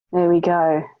There we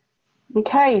go.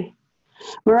 Okay.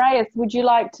 Mariah, would you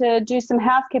like to do some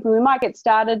housekeeping? We might get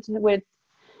started. We're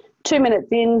 2 minutes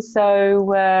in,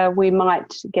 so we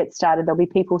might get started. There'll be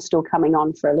people still coming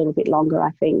on for a little bit longer,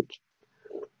 I think.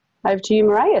 Over to you,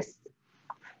 Mariah.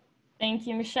 Thank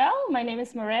you, Michelle. My name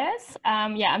is Mares.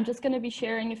 I'm just going to be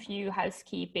sharing a few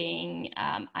housekeeping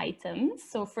items.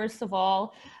 So first of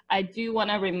all, I do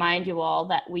want to remind you all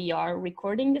that we are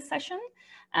recording this session.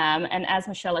 And as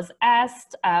Michelle has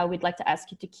asked, we'd like to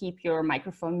ask you to keep your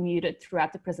microphone muted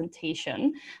throughout the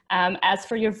presentation. As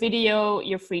for your video,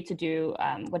 you're free to do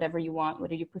whatever you want,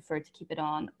 whether you prefer to keep it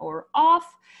on or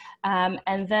off.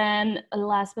 And then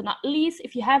last but not least,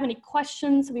 if you have any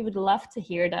questions, we would love to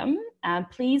hear them.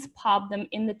 Please pop them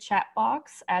in the chat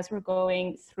box as we're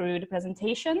going through the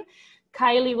presentation.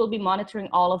 Kylie will be monitoring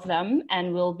all of them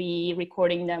and we'll be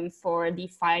recording them for the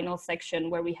final section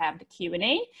where we have the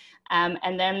Q&A.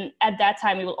 And then at that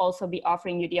time, we will also be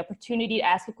offering you the opportunity to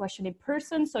ask a question in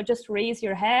person. So just raise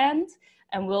your hand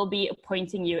and we'll be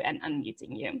appointing you and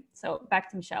unmuting you. So back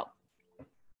to Michelle.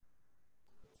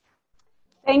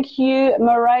 Thank you,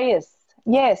 Mariah.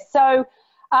 Yes, so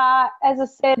as I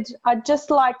said, I'd just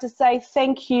like to say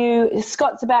thank you.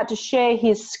 Scott's about to share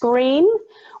his screen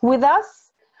with us.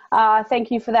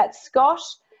 Thank you for that, Scott.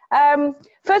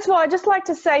 First of all, I'd just like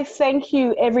to say thank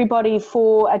you, everybody,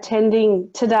 for attending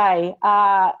today.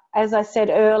 As I said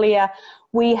earlier,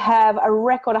 we have a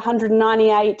record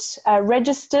 198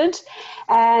 registered,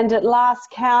 and at last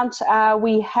count,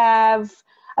 we have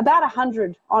about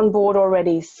 100 on board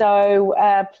already. So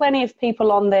plenty of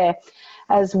people on there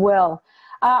as well.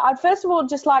 I'd first of all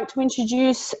just like to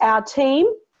introduce our team.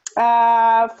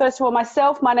 First of all,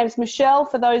 myself, my name is Michelle.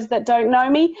 For those that don't know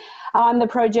me, I'm the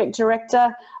project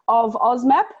director of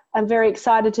AUSMAP. I'm very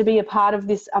excited to be a part of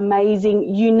this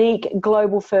amazing, unique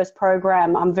Global First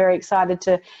program. I'm very excited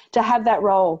to have that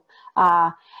role.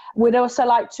 We'd also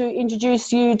like to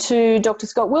introduce you to Dr.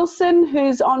 Scott Wilson,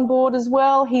 who's on board as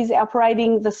well. He's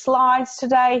operating the slides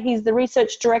today. He's the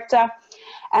research director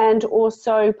and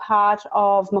also part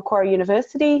of Macquarie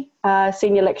University,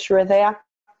 senior lecturer there.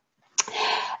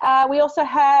 We also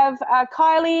have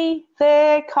Kylie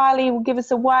there. Kylie will give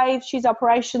us a wave. She's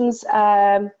operations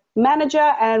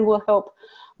manager and will help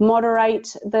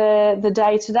moderate the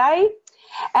day today.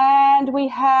 And we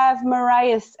have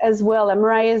Mariah as well. And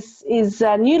Mariah is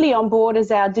newly on board as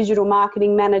our digital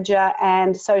marketing manager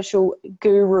and social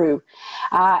guru.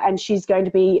 And she's going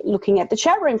to be looking at the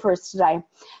chat room for us today.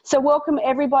 So welcome,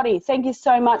 everybody. Thank you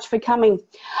so much for coming.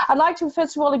 I'd like to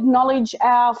first of all acknowledge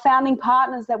our founding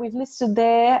partners that we've listed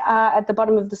there at the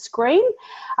bottom of the screen.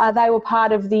 They were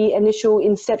part of the initial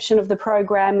inception of the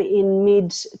program in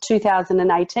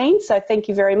mid-2018. So thank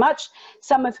you very much,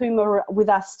 some of whom are with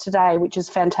us today, which is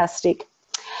fantastic.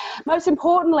 Most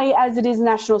importantly, as it is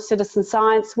National Citizen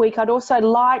Science Week, I'd also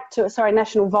like to,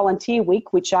 National Volunteer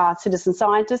Week, which are citizen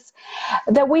scientists,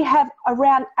 that we have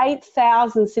around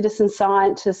 8,000 citizen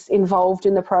scientists involved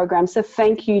in the program. So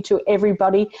thank you to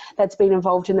everybody that's been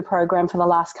involved in the program for the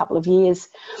last couple of years.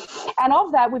 And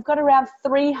of that, we've got around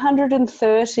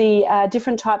 330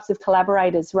 different types of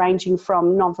collaborators, ranging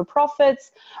from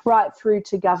non-for-profits right through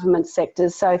to government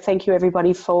sectors. So thank you,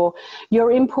 everybody, for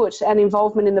your input and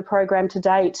involvement in the program to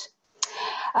date.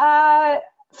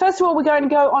 First of all, we're going to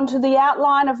go on to the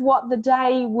outline of what the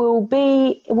day will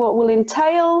be, what will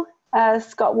entail.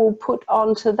 Scott will put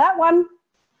onto that one.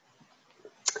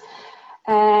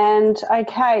 And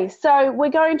okay, so we're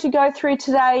going to go through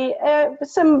today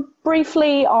some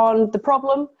briefly on the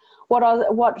problem, what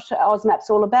AUSMAP's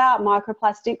all about,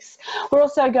 microplastics. We're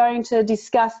also going to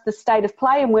discuss the state of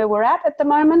play and where we're at the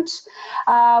moment.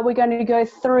 We're going to go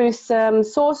through some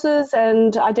sources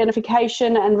and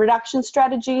identification and reduction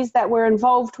strategies that we're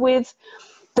involved with,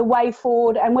 the way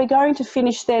forward, and we're going to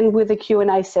finish then with a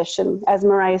Q&A session. As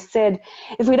Mariah said,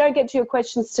 if we don't get to your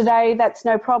questions today, that's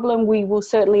no problem. We will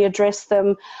certainly address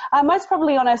them, most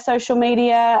probably on our social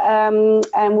media,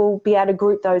 and we'll be able to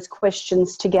group those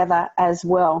questions together as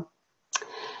well.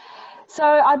 So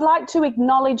I'd like to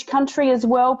acknowledge country as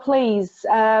well, please.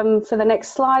 For the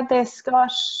next slide there,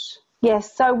 Scott.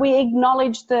 Yes, so we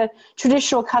acknowledge the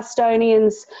traditional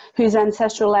custodians whose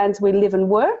ancestral lands we live and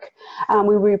work.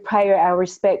 We pay our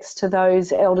respects to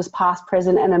those elders past,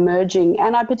 present and emerging.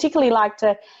 And I'd particularly like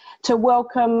to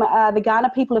welcome the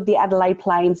Kaurna people of the Adelaide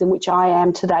Plains, in which I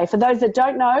am today. For those that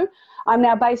don't know, I'm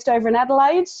now based over in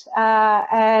Adelaide,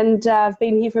 and I've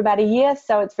been here for about a year,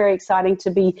 so it's very exciting to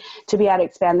be able to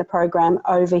expand the program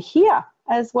over here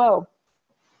as well.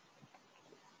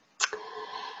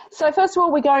 So first of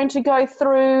all, we're going to go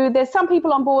through, there's some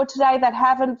people on board today that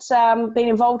haven't been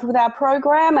involved with our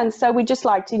program, and so we'd just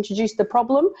like to introduce the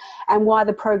problem and why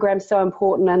the program's so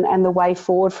important and the way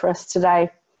forward for us today.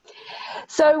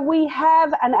 So we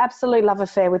have an absolute love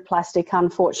affair with plastic,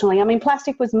 unfortunately. I mean,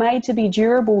 plastic was made to be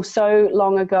durable so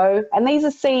long ago, and these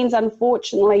are scenes,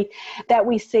 unfortunately, that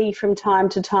we see from time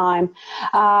to time.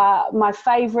 My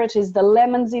favourite is the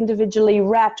lemons individually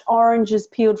wrapped, oranges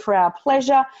peeled for our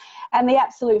pleasure, and the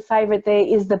absolute favourite there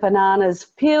is the bananas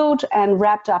peeled and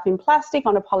wrapped up in plastic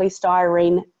on a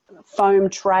polystyrene foam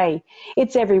tray.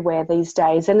 It's everywhere these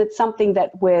days, and it's something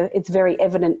that it's very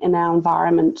evident in our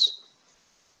environment.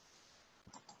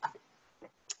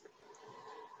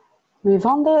 Move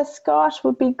on there, Scott,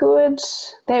 would be good.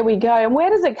 There we go. And where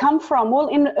does it come from? Well,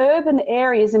 in urban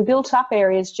areas and built-up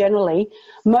areas generally,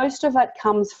 most of it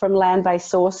comes from land-based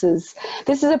sources.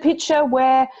 This is a picture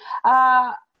where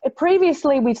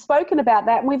previously we've spoken about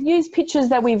that, and we've used pictures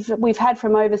that we've had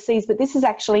from overseas, but this is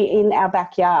actually in our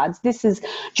backyards. This is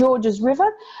George's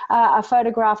River, a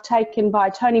photograph taken by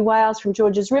Tony Wales from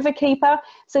George's Riverkeeper.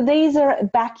 So these are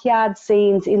backyard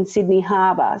scenes in Sydney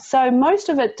Harbour. So most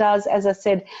of it does, as I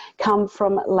said, come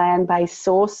from land-based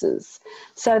sources.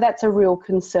 So that's a real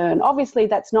concern. Obviously,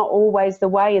 that's not always the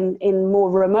way in more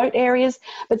remote areas,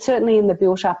 but certainly in the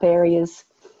built-up areas.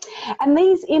 And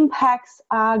these impacts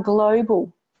are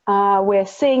global. We're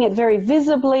seeing it very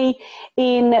visibly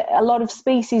in a lot of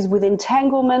species with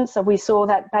entanglement. So we saw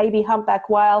that baby humpback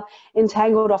whale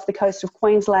entangled off the coast of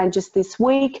Queensland just this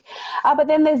week. But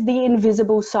then there's the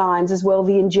invisible signs as well,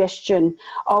 the ingestion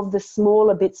of the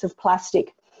smaller bits of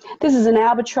plastic. This is an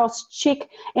albatross chick,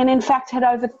 and in fact had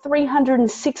over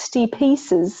 360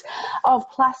 pieces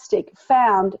of plastic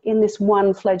found in this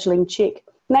one fledgling chick.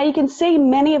 Now you can see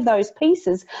many of those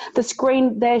pieces. The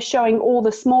screen there showing all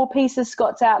the small pieces,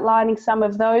 Scott's outlining some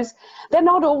of those. They're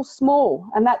not all small,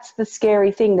 and that's the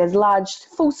scary thing. There's large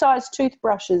full-size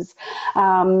toothbrushes,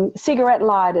 cigarette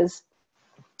lighters,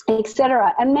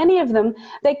 etc. And many of them,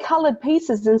 they're coloured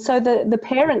pieces, and so the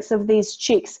parents of these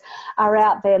chicks are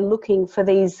out there looking for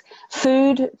these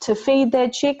food to feed their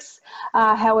chicks.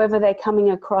 However, they're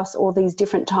coming across all these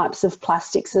different types of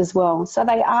plastics as well. So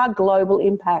they are global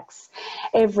impacts.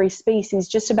 Every species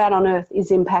just about on Earth is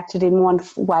impacted in one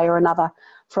way or another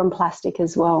from plastic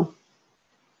as well.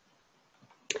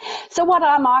 So what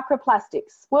are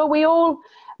microplastics? Well,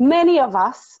 many of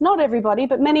us, not everybody,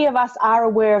 but many of us are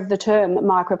aware of the term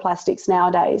microplastics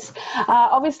nowadays.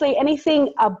 Obviously,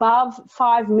 anything above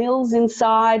 5 mils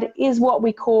inside is what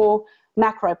we call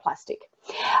macroplastic.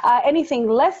 Anything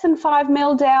less than 5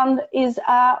 mil down is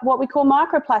what we call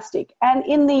microplastic. And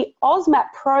in the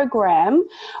AUSMAP program,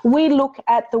 we look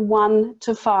at the 1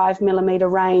 to 5 millimetre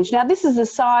range. Now, this is the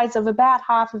size of about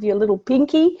half of your little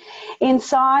pinky in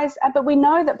size, but we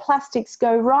know that plastics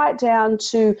go right down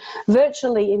to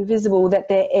virtually invisible, that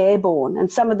they're airborne.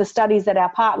 And some of the studies that our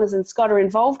partners and Scott are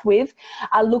involved with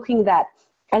are looking at that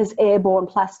as airborne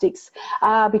plastics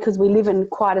because we live in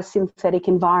quite a synthetic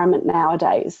environment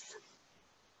nowadays.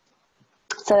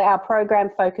 So our program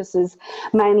focuses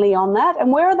mainly on that.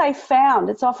 And where are they found?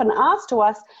 It's often asked to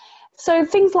us. So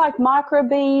things like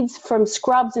microbeads from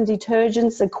scrubs and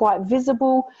detergents are quite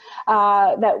visible,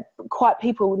 that quite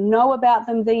people know about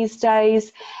them these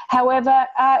days. However,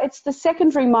 it's the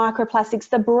secondary microplastics,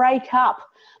 the breakup,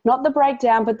 not the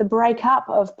breakdown, but the breakup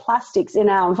of plastics in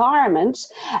our environment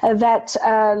that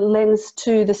lends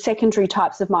to the secondary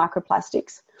types of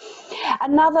microplastics.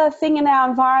 Another thing in our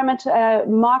environment,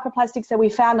 microplastics that we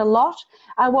found a lot,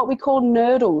 are what we call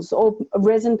nurdles or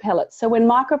resin pellets. So when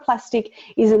microplastic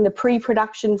is in the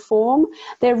pre-production form,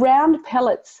 they're round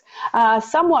pellets,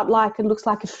 somewhat like,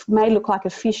 may look like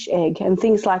a fish egg and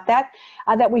things like that,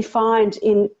 that we find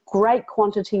in great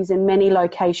quantities in many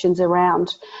locations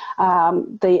around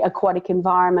the aquatic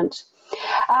environment.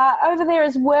 Over there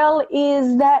as well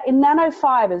is that in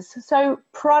nanofibers, so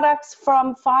products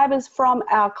from fibers from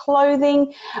our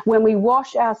clothing. When we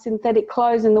wash our synthetic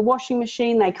clothes in the washing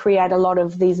machine, they create a lot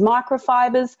of these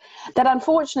microfibers that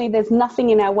unfortunately there's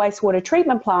nothing in our wastewater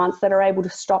treatment plants that are able to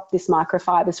stop this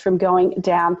microfibers from going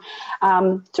down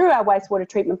through our wastewater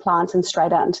treatment plants and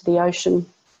straight out into the ocean.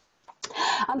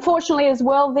 Unfortunately as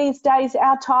well, these days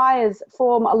our tyres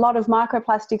form a lot of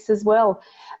microplastics as well.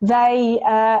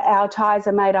 Our tyres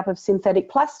are made up of synthetic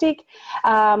plastic,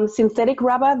 synthetic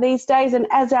rubber these days, and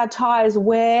as our tyres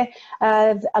wear,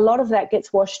 a lot of that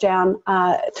gets washed down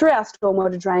through our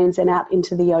stormwater drains and out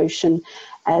into the ocean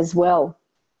as well.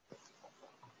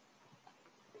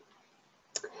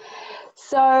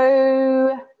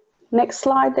 So, next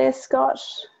slide there, Scott.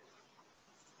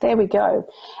 There we go.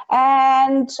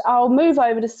 And I'll move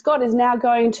over to Scott, is now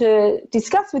going to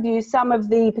discuss with you some of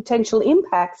the potential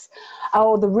impacts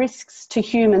or the risks to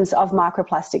humans of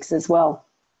microplastics as well.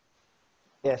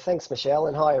 Yeah, thanks, Michelle,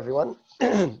 and hi, everyone.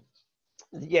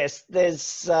 Yes,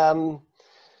 there's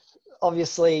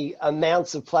obviously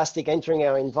amounts of plastic entering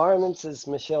our environments, as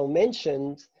Michelle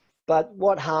mentioned, but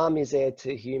what harm is there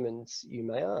to humans, you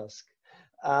may ask?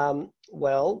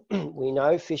 Well, we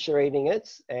know fish are eating it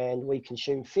and we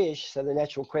consume fish, so the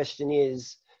natural question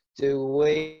is, do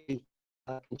we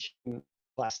consume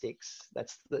plastics?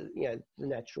 That's the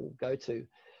natural go-to.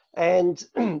 And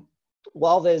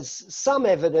while there's some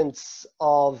evidence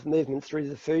of movement through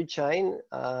the food chain,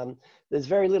 there's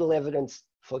very little evidence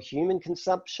for human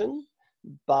consumption.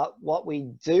 But what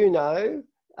we do know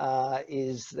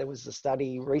is there was a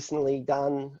study recently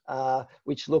done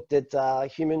which looked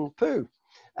at human poo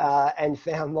and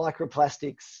found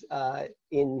microplastics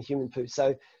in human poo.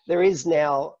 So there is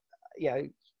now, I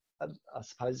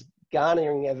suppose,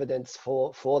 garnering evidence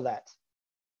for that.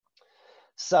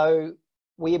 So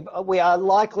we are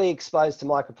likely exposed to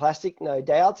microplastic, no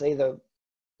doubt, either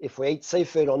if we eat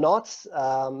seafood or not.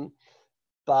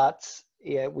 But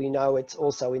yeah, we know it's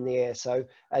also in the air. So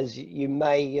as you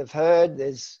may have heard,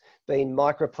 there's been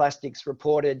microplastics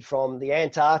reported from the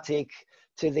Antarctic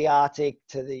to the Arctic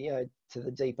to the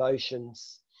deep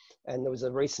oceans. And there was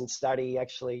a recent study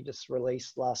actually just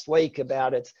released last week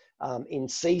about it in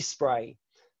sea spray.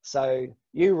 So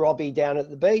you, Robbie, down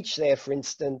at the beach there, for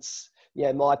instance,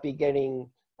 might be getting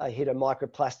a hit of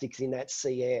microplastics in that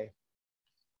sea air.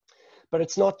 But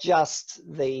it's not just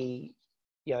the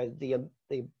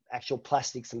actual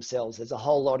plastics themselves. There's a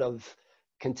whole lot of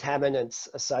contaminants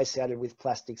associated with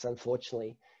plastics,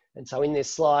 unfortunately. And so in this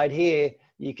slide here,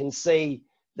 you can see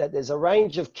that there's a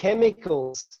range of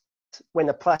chemicals when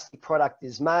a plastic product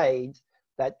is made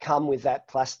that come with that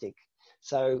plastic.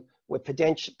 So we're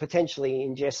potentially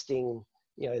ingesting,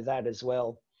 that as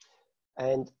well.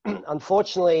 And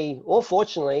unfortunately, or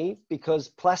fortunately, because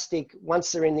plastic,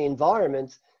 once they're in the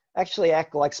environment, actually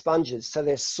act like sponges. So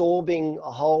they're sorbing a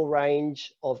whole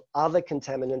range of other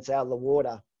contaminants out of the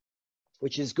water,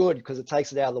 which is good because it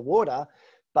takes it out of the water.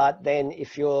 But then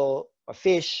if you're a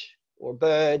fish or a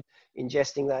bird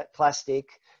ingesting that plastic,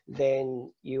 then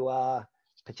you are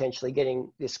potentially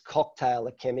getting this cocktail,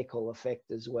 a chemical effect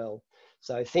as well.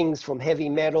 So things from heavy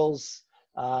metals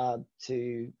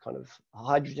to kind of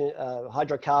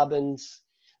hydrocarbons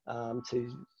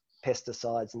to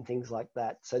pesticides and things like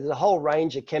that. So there's a whole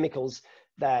range of chemicals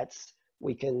that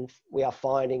we are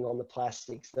finding on the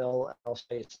plastics. I'll show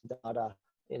you some data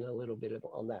in a little bit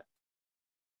on that.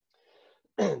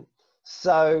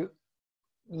 So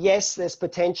yes, there's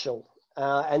potential.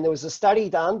 And there was a study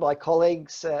done by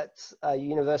colleagues at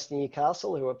University of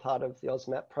Newcastle who are part of the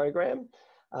AUSMAP program.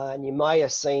 And you may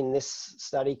have seen this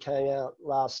study came out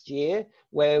last year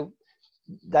where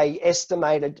they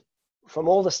estimated from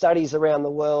all the studies around the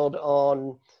world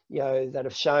on, that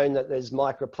have shown that there's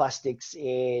microplastics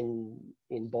in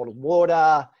bottled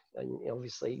water and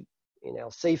obviously in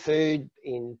our seafood,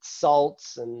 in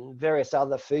salts and various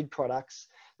other food products.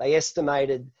 They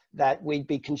estimated that we'd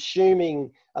be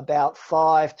consuming about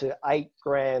 5 to 8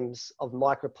 grams of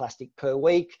microplastic per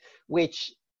week,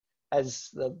 which, as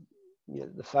the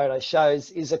photo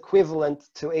shows, is equivalent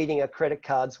to eating a credit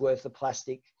card's worth of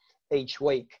plastic each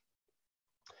week.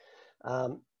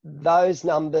 Those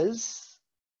numbers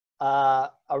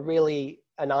are really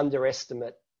an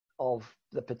underestimate of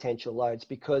the potential loads,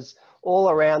 because all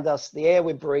around us, the air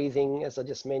we're breathing, as I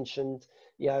just mentioned,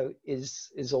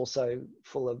 is also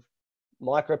full of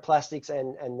microplastics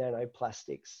and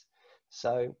nanoplastics.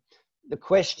 So the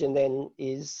question then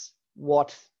is,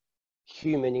 what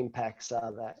human impacts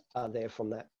are there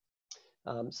from that?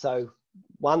 So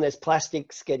one, there's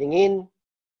plastics getting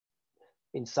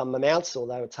in some amounts,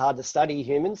 although it's hard to study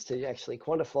humans to actually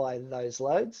quantify those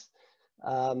loads.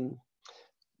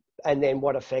 And then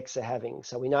what effects they're having.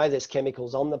 So we know there's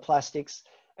chemicals on the plastics.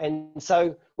 And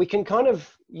so we can kind of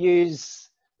use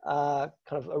kind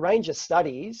of a range of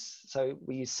studies. So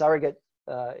we use surrogate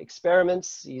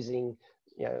experiments using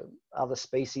other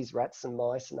species, rats and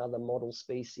mice and other model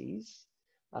species,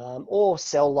 or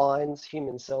cell lines,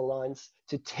 human cell lines,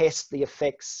 to test the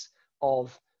effects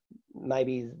of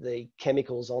maybe the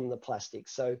chemicals on the plastic.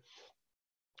 So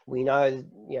we know,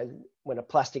 when a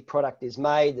plastic product is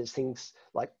made, there's things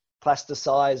like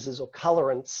plasticizers or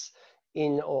colorants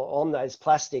in or on those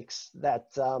plastics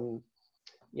that,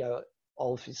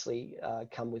 obviously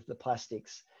come with the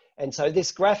plastics. And so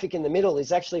this graphic in the middle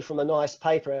is actually from a nice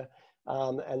paper,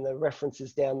 and the reference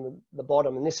is down the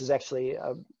bottom. And this is actually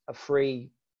a free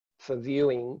for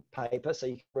viewing paper, so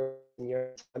you can read in your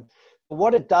own time. But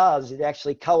what it does, it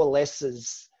actually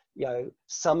coalesces, you know,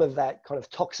 some of that kind of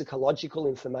toxicological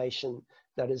information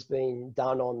that has been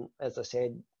done on, as I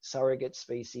said, surrogate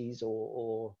species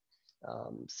or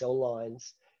cell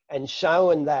lines, and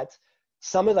shown that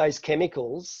some of those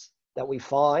chemicals that we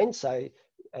find, so,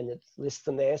 and it lists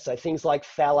them there, so things like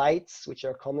phthalates, which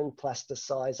are a common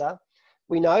plasticizer,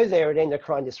 we know they're an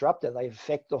endocrine disruptor. They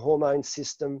affect the hormone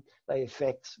system, they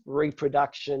affect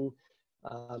reproduction,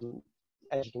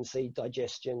 as you can see,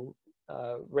 digestion,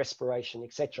 respiration,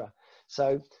 etc.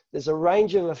 So there's a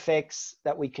range of effects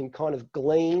that we can kind of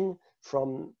glean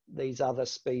from these other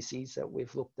species that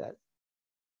we've looked at.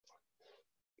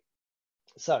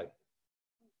 So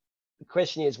the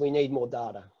question is, we need more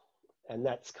data, and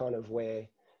that's kind of where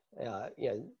you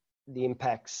know, the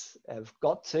impacts have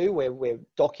got to, where we're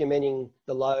documenting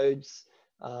the loads.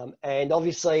 And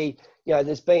obviously, you know,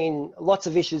 there's been lots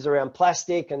of issues around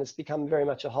plastic, and it's become very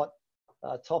much a hot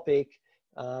topic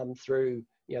through,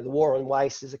 you know, the war on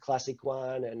waste is a classic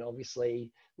one, and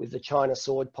obviously with the China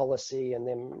sword policy and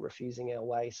them refusing our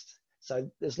waste. So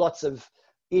there's lots of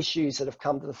issues that have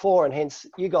come to the fore, and hence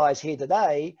you guys here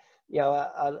today, you know,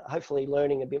 are hopefully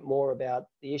learning a bit more about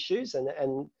the issues and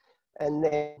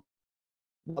then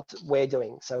what we're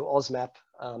doing. So AUSMAP,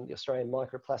 the Australian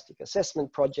Microplastic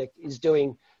Assessment Project, is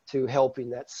doing to help in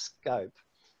that scope.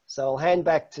 So I'll hand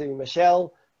back to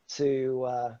Michelle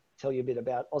to tell you a bit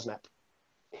about AUSMAP.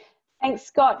 Thanks,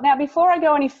 Scott. Now, before I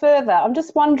go any further, I'm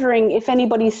just wondering if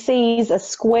anybody sees a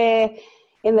square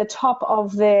in the top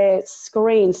of their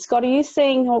screen. Scott, are you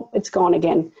seeing? Oh, it's gone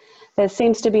again. There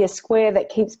seems to be a square that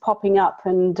keeps popping up,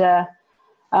 and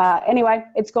anyway,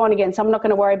 it's gone again, so I'm not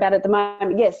going to worry about it at the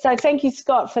moment. Yes, so thank you,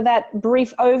 Scott, for that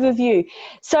brief overview.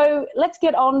 So let's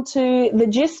get on to the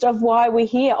gist of why we're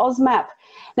here, AUSMAP.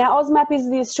 Now, AUSMAP is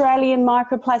the Australian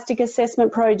Microplastic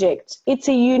Assessment Project. It's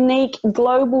a unique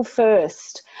global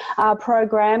first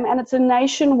program, and it's a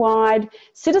nationwide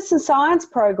citizen science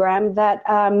program that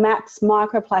maps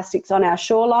microplastics on our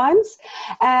shorelines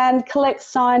and collects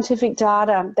scientific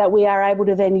data that we are able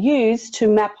to then use to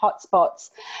map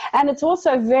hotspots. And it's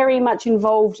also very much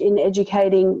involved in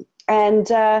educating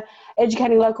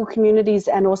educating local communities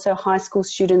and also high school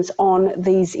students on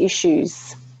these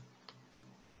issues.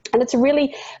 And it's a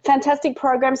really fantastic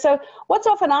program. So what's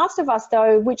often asked of us,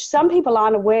 though, which some people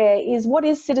aren't aware, is what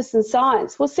is citizen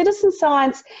science? Well, citizen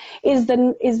science is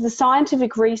the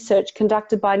scientific research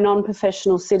conducted by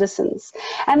non-professional citizens.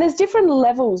 And there's different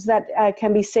levels that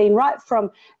can be seen, right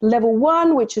from level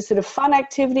 1, which is sort of fun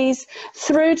activities,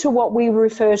 through to what we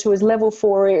refer to as level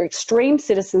 4, or extreme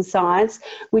citizen science,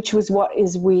 which was what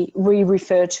we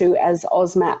refer to as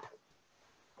AUSMAP.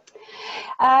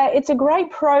 It's a great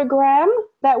program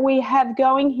that we have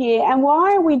going here, and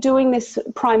why are we doing this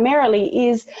primarily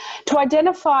is to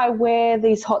identify where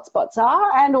these hotspots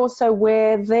are and also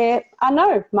where there are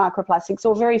no microplastics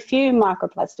or very few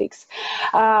microplastics.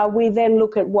 We then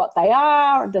look at what they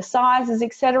are, the sizes,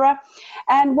 etc.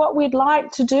 And what we'd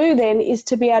like to do then is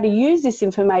to be able to use this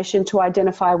information to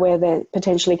identify where they're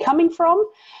potentially coming from,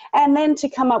 and then to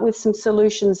come up with some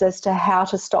solutions as to how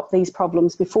to stop these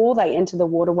problems before they enter the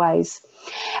waterways.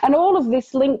 And all of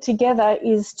this linked together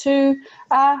is to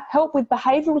help with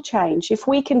behavioural change. If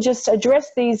we can just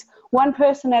address these one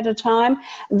person at a time,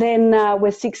 then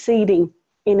we're succeeding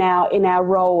in our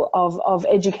role of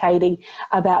educating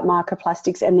about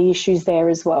microplastics and the issues there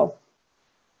as well.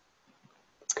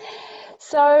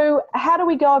 So how do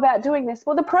we go about doing this?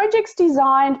 Well, the project's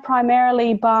designed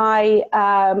primarily by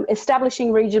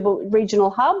establishing regional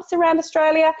hubs around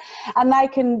Australia, and they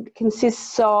can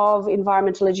consist of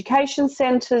environmental education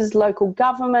centres, local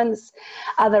governments,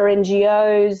 other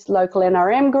NGOs, local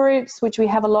NRM groups, which we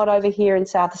have a lot over here in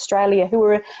South Australia, who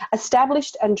are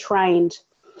established and trained.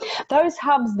 Those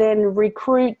hubs then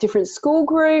recruit different school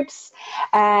groups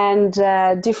and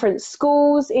different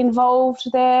schools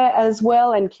involved there as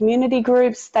well, and community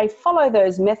groups. They follow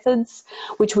those methods,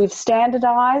 which we've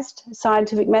standardised,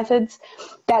 scientific methods.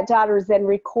 That data is then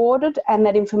recorded, and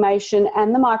that information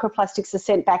and the microplastics are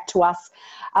sent back to us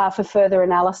for further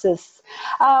analysis.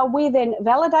 We then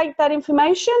validate that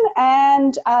information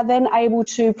and are then able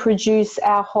to produce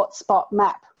our hotspot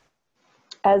map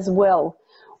as well,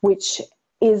 which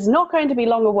is not going to be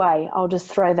long away. I'll just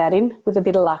throw that in with a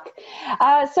bit of luck.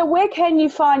 So where can you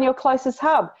find your closest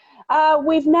hub?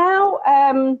 We've now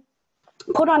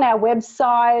put on our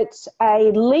website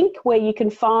a link where you can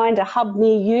find a hub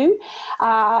near you,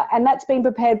 and that's been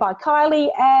prepared by Kylie,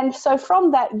 and so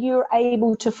from that you're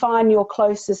able to find your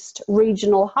closest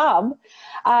regional hub,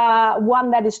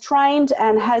 one that is trained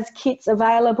and has kits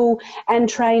available and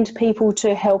trained people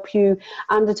to help you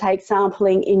undertake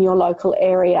sampling in your local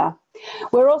area.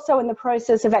 We're also in the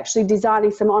process of actually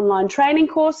designing some online training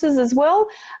courses as well,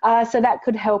 so that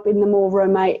could help in the more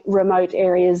remote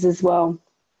areas as well.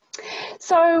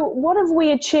 So what have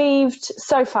we achieved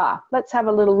so far? Let's have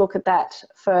a little look at that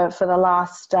for the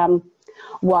last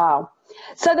while.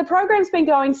 So the program's been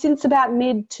going since about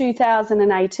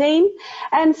mid-2018,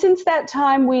 and since that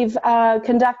time we've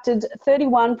conducted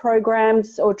 31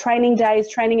 programs or training days,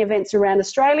 training events around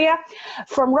Australia,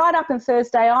 from right up in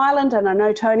Thursday Island, and I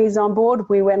know Tony's on board,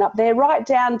 we went up there, right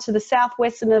down to the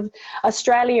southwestern of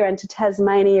Australia and to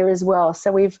Tasmania as well.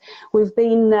 So we've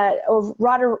been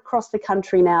right across the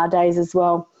country nowadays as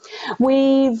well.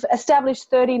 We've established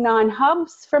 39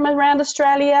 hubs from around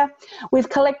Australia. We've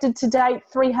collected to date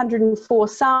 304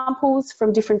 samples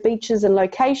from different beaches and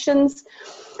locations.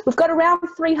 We've got around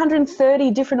 330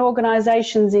 different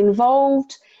organisations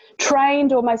involved,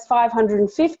 trained almost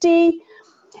 550.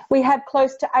 We have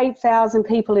close to 8,000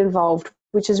 people involved,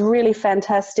 which is really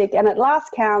fantastic. And at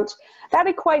last count, that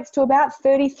equates to about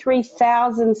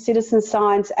 33,000 citizen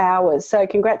science hours. So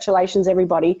congratulations,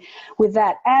 everybody, with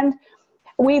that. And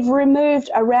we've removed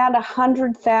around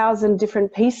 100,000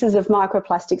 different pieces of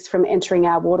microplastics from entering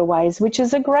our waterways, which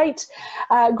is a great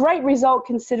result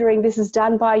considering this is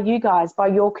done by you guys, by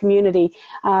your community,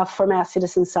 from our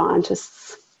citizen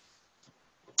scientists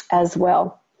as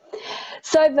well.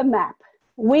 So the map.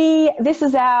 This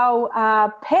is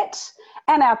our pet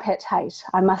and our pet hate,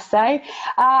 I must say.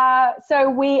 So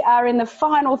we are in the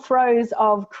final throes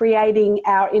of creating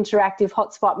our interactive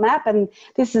hotspot map, and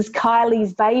this is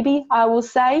Kylie's baby, I will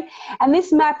say. And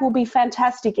this map will be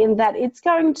fantastic in that it's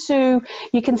going to,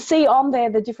 you can see on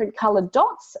there the different coloured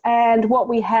dots, and what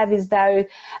we have is the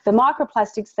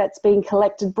microplastics that's being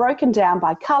collected broken down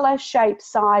by colour, shape,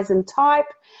 size and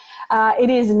type. It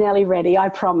is nearly ready, I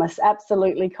promise.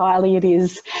 Absolutely, Kylie, it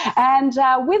is. And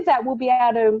with that, we'll be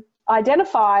able to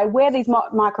identify where these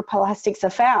microplastics are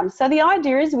found. So the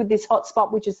idea is with this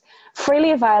hotspot, which is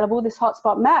freely available, this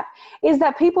hotspot map, is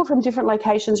that people from different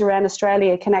locations around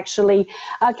Australia can actually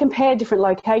compare different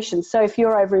locations. So if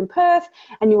you're over in Perth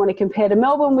and you want to compare to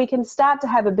Melbourne, we can start to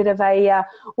have a bit of a,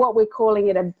 what we're calling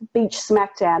it, a beach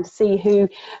smackdown, to see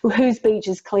whose beach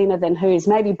is cleaner than whose,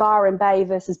 maybe Byron Bay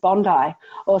versus Bondi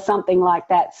or something like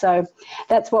that. So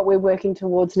that's what we're working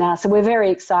towards now. So we're very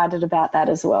excited about that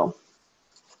as well.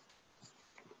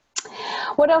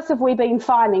 What else have we been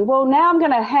finding? Well, now I'm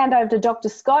going to hand over to Dr.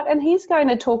 Scott, and he's going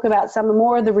to talk about some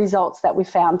more of the results that we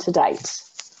found to date.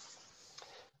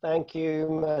 Thank you,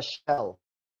 Michelle.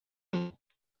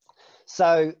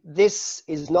 So this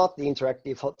is not the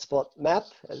interactive hotspot map,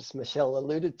 as Michelle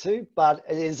alluded to, but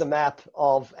it is a map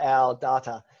of our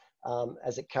data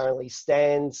as it currently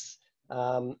stands.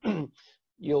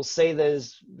 You'll see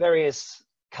there's various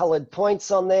coloured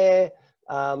points on there.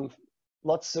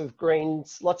 Lots of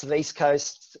greens, lots of East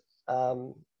Coast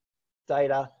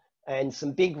data, and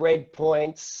some big red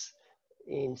points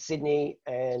in Sydney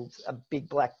and a big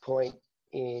black point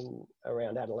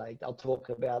around Adelaide. I'll talk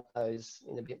about those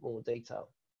in a bit more detail.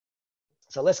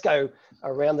 So let's go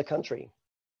around the country.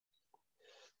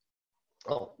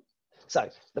 So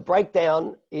the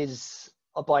breakdown is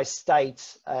by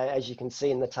state, as you can see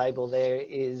in the table there,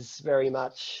 is very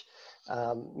much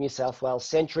New South Wales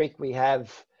centric. We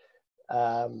have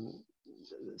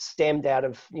stemmed out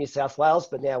of New South Wales,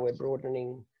 but now we're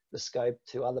broadening the scope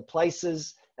to other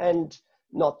places and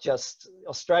not just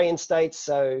Australian states.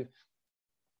 So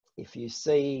if you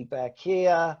see back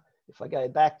here, if I go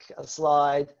back a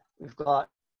slide, we've got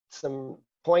some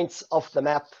points off the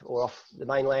map or off the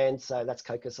mainland. So that's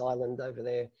Cocos Island over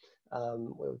there.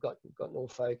 We've got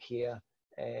Norfolk here,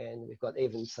 and we've got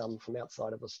even some from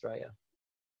outside of Australia.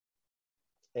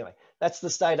 Anyway, that's the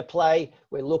state of play.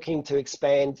 We're looking to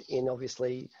expand in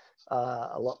obviously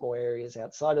a lot more areas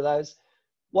outside of those.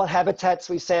 What habitats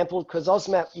we sampled, because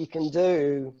AUSMAP you can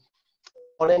do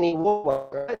on any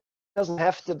waterway. It doesn't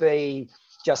have to be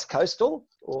just coastal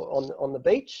or on the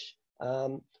beach,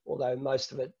 although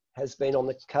most of it has been on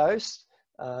the coast,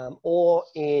 or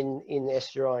in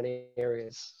estuarine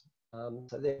areas.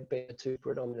 So there've been the two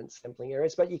predominant sampling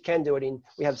areas, but you can do it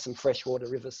we have some freshwater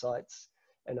river sites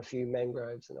and a few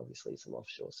mangroves and obviously some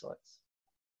offshore sites.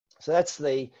 So that's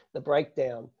the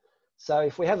breakdown. So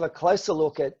if we have a closer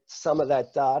look at some of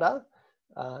that data,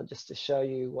 just to show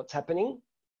you what's happening.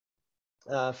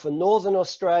 For Northern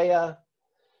Australia,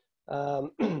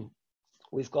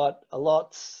 We've got a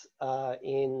lot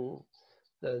in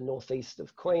the northeast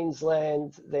of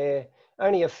Queensland there,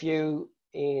 only a few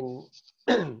in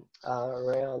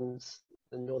around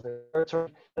the Northern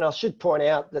Territory. And I should point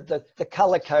out that the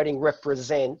colour coding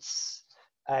represents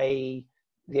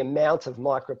the amount of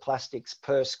microplastics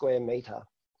per square metre.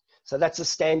 So that's a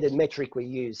standard metric we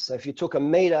use. So if you took a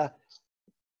metre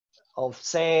of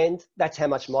sand, that's how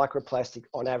much microplastic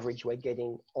on average we're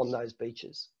getting on those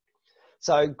beaches.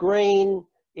 So green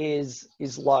is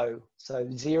low, so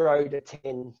 0 to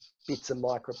 10 bits of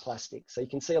microplastic. So you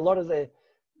can see a lot of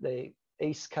the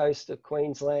east coast of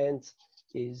Queensland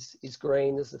is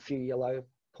green. There's a few yellow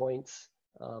points,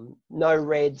 no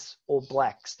reds or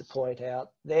blacks to point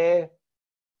out there.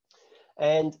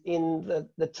 And in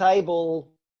the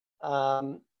table,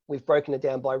 we've broken it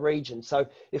down by region. So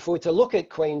if we were to look at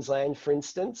Queensland, for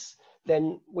instance,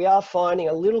 then we are finding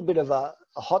a little bit of a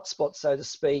hotspot, so to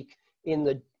speak, in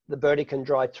the Burdekin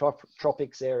dry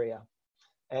tropics area.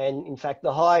 And in fact,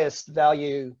 the highest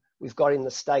value we've got in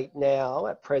the state now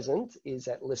at present is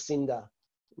at Lucinda,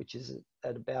 which is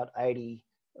at about 80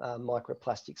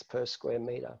 microplastics per square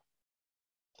metre.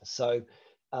 So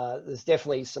there's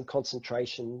definitely some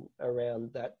concentration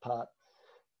around that part.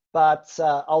 But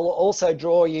I'll also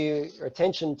draw your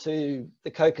attention to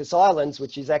the Cocos Islands,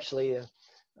 which is actually,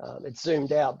 it's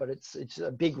zoomed out, but it's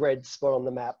a big red spot on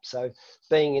the map. So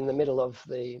being in the middle of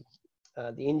the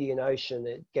Indian Ocean,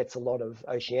 it gets a lot of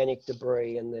oceanic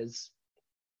debris, and there's,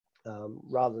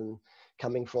 rather than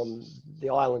coming from the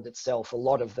island itself, a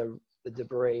lot of the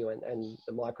debris and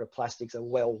the microplastics are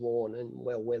well worn and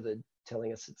well weathered,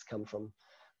 telling us it's come from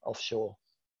offshore.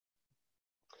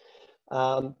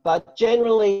 But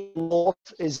generally,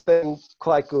 north has been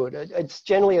quite good. It's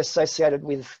generally associated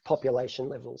with population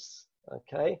levels,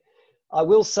 okay? I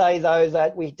will say, though,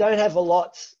 that we don't have a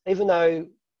lot, even though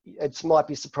it might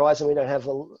be surprising we don't have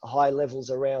high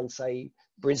levels around, say,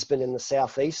 Brisbane in the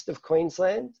southeast of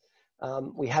Queensland.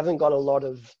 We haven't got a lot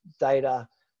of data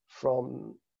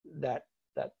from that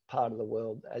part of the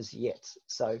world as yet.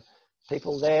 So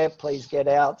people there, please get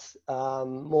out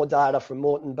more data from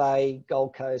Moreton Bay,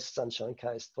 Gold Coast, Sunshine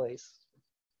Coast, please.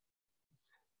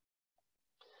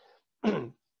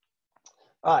 All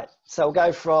right, so we'll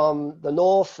go from the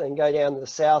north and go down to the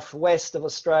southwest of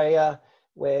Australia,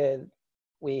 where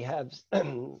we have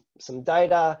some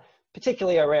data,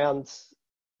 particularly around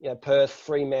Perth,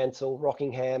 Fremantle,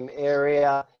 Rockingham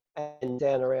area, and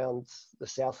down around the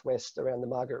southwest, around the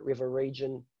Margaret River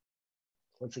region.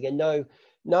 Once again,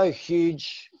 no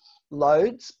huge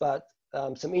loads, but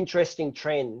some interesting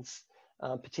trends,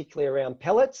 particularly around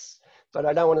pellets. But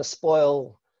I don't want to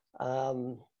spoil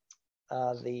the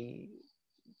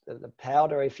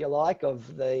powder, if you like, of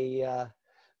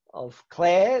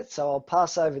Claire. So I'll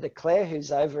pass over to Claire,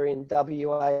 who's over in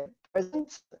WA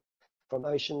present from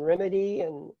Ocean Remedy,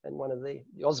 and one of the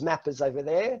AUSMAPers over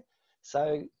there.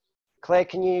 So Claire,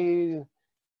 can you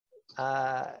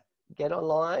get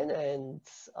online, and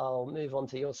I'll move on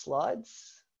to your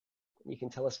slides. You can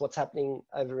tell us what's happening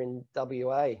over in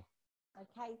WA.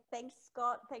 Okay, thanks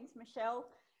Scott, thanks Michelle,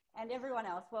 and everyone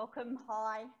else. Welcome,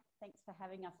 hi, thanks for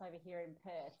having us over here in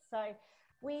Perth. So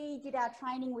we did our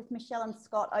training with Michelle and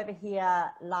Scott over here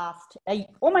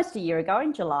almost a year ago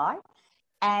in July,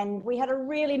 and we had a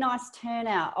really nice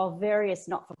turnout of various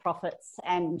not-for-profits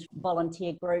and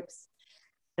volunteer groups.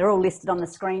 They're all listed on the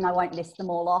screen, I won't list them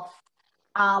all off.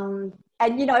 And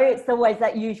it's always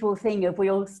that usual thing of we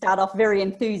all start off very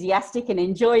enthusiastic and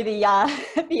enjoy the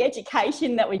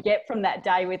education that we get from that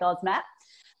day with AUSMAP,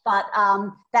 but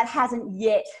that hasn't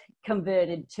yet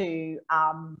converted to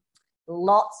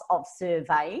lots of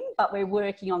surveying, but we're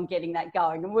working on getting that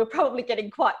going, and we're probably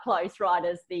getting quite close right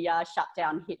as the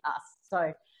shutdown hit us.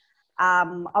 So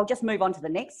I'll just move on to the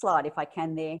next slide if I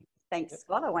can there. Thanks,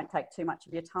 Scott. I won't take too much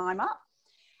of your time up.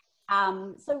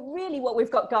 So really what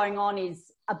we've got going on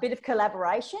is a bit of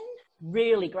collaboration.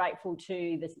 Really grateful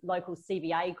to the local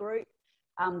CVA group.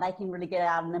 They can really get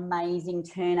out an amazing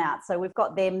turnout. So we've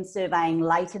got them surveying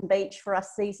Leighton Beach for us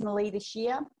seasonally this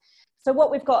year. So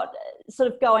what we've got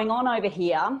sort of going on over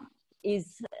here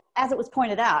is, as it was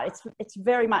pointed out, it's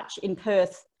very much in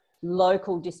Perth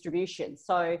local distribution.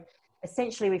 So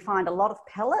essentially we find a lot of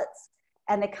pellets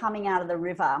and they're coming out of the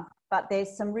river, but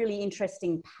there's some really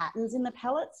interesting patterns in the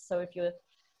pellets. So if you're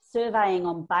surveying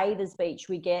on Bathers Beach,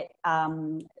 we get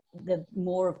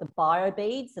more of the bio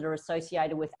beads that are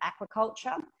associated with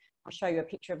aquaculture. I'll show you a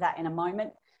picture of that in a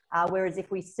moment. Whereas if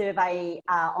we survey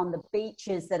on the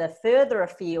beaches that are further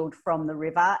afield from the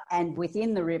river and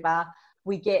within the river,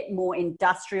 we get more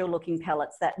industrial looking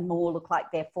pellets that more look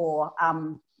like they're for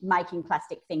making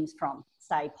plastic things from.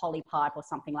 say, polypipe or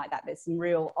something like that. There's some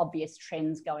real obvious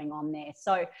trends going on there.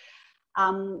 So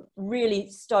really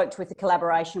stoked with the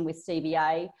collaboration with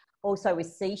CBA, also with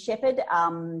Sea Shepherd.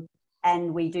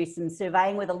 And we do some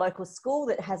surveying with a local school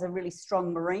that has a really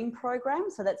strong marine program.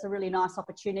 So that's a really nice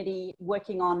opportunity,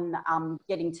 working on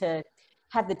getting to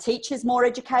have the teachers more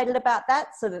educated about that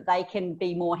so that they can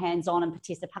be more hands-on and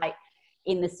participate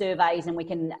in the surveys, and we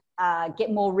can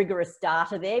get more rigorous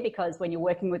data there, because when you're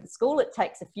working with the school, it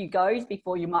takes a few goes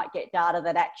before you might get data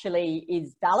that actually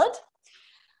is valid.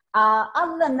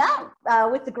 Other than that,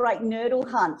 with the great nurdle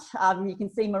hunt, you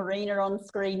can see Marina on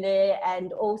screen there,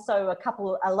 and also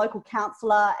a local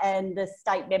councillor and the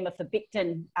state member for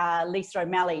Bicton, Lisa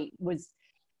O'Malley,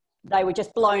 they were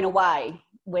just blown away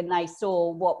when they saw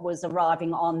what was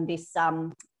arriving on this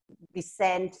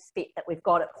sand spit that we've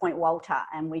got at Point Walter,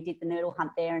 and we did the nurdle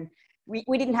hunt there, and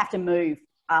we didn't have to move,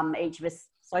 each of us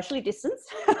socially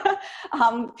distanced,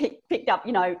 picked up,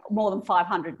 you know, more than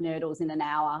 500 nurdles in an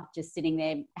hour, just sitting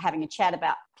there having a chat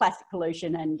about plastic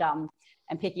pollution and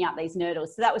picking up these nurdles.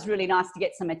 So that was really nice to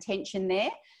get some attention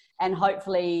there, and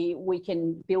hopefully we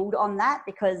can build on that,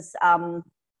 because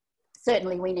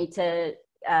certainly we need to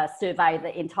survey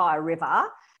the entire river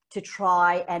to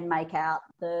try and make out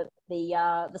the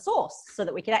source so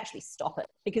that we can actually stop it,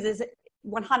 because there's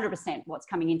 100% what's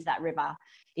coming into that river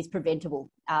is preventable.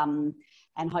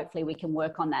 And hopefully we can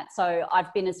work on that. So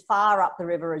I've been as far up the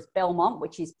river as Belmont,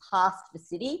 which is past the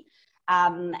city,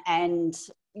 and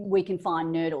we can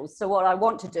find nurdles. So what I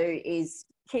want to do is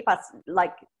keep us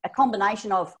like a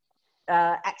combination of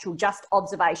actual just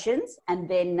observations and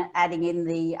then adding in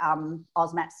the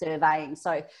AUSMAP surveying.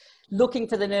 So looking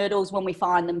for the nurdles when we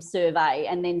find them, survey,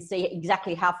 and then see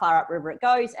exactly how far upriver it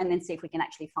goes, and then see if we can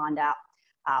actually find out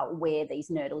where these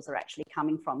nurdles are actually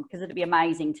coming from, because it'd be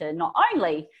amazing to not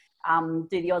only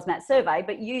do the AUSMAP survey,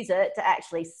 but use it to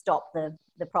actually stop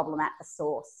the problem at the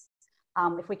source.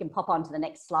 If we can pop on to the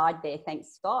next slide there,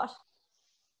 thanks, Scott.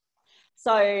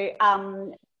 So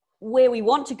where we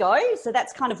want to go, so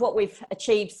that's kind of what we've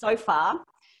achieved so far.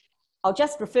 I'll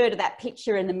just refer to that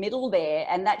picture in the middle there,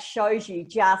 and that shows you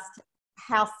just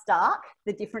how stark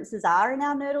the differences are in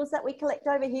our nurdles that we collect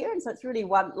over here. And so it's really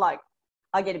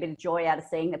I get a bit of joy out of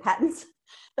seeing the patterns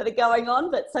that are going on.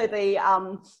 But so the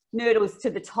nurdles to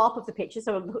the top of the picture,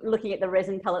 so we're looking at the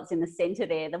resin pellets in the centre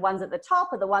there, the ones at the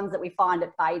top are the ones that we find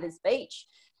at Bathers Beach.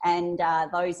 And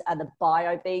those are the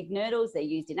bio bead nurdles. They're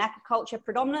used in aquaculture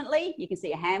predominantly. You can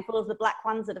see a handful of the black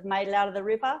ones that have made it out of the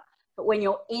river. But when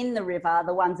you're in the river,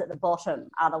 the ones at the bottom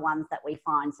are the ones that we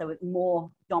find. So with more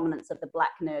dominance of the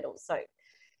black nurdles. So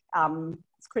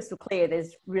it's crystal clear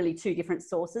there's really two different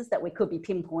sources that we could be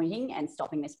pinpointing and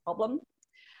stopping this problem.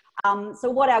 So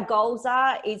what our goals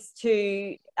are is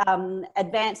to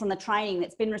advance on the training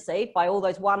that's been received by all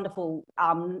those wonderful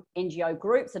NGO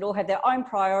groups that all have their own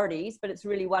priorities, but it's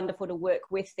really wonderful to work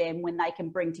with them when they can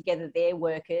bring together their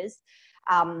workers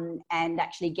and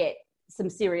actually get some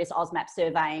serious AUSMAP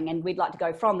surveying. And we'd like to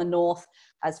go from the north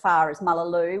as far as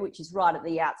Mullaloo, which is right at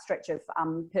the outstretch of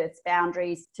Perth's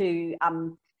boundaries, to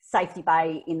Safety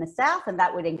Bay in the south, and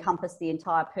that would encompass the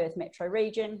entire Perth metro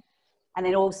region. And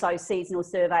then also seasonal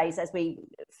surveys, as we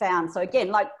found. So again,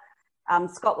 like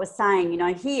Scott was saying, you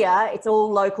know, here it's all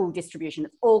local distribution.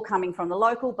 It's all coming from the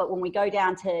local, but when we go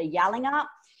down to Yallingup,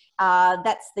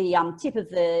 that's the tip of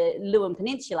the Lewin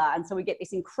Peninsula. And so we get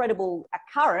this incredible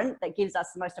current that gives us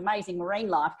the most amazing marine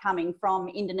life coming from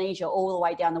Indonesia all the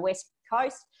way down the west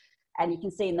coast. And you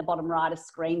can see in the bottom right of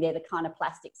screen there the kind of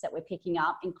plastics that we're picking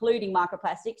up, including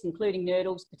microplastics, including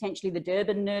nurdles, potentially the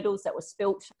Durban nurdles that were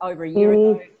spilt over a year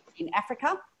ago in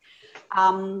Africa,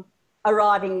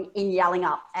 arriving in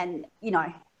Yallingup. And, you know,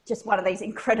 just one of these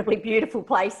incredibly beautiful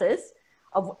places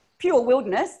of pure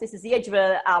wilderness. This is the edge of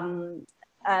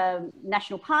a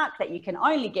national park that you can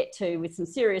only get to with some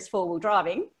serious four-wheel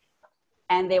driving.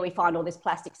 And there we find all this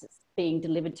plastics that's being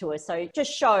delivered to us. So it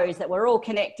just shows that we're all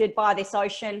connected by this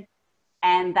ocean,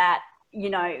 and that,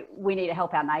 you know, we need to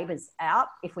help our neighbours out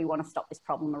if we want to stop this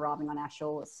problem arriving on our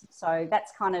shores. So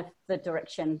that's kind of the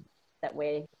direction that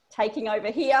we're taking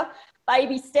over here.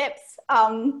 Baby steps,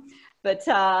 but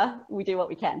we do what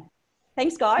we can.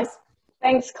 Thanks, guys.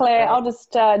 Thanks, Claire. I'll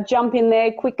just jump in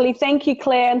there quickly. Thank you,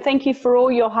 Claire, and thank you for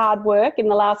all your hard work in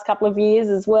the last couple of years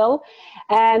as well.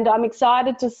 And I'm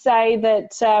excited to say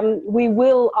that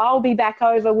I'll be back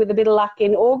over with a bit of luck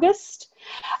in August.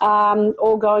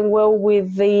 All going well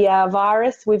with the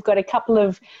virus. We've got a couple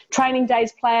of training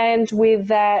days planned with,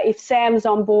 if Sam's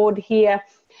on board here,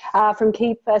 from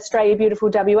Keep Australia Beautiful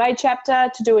WA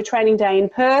chapter to do a training day in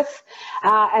Perth.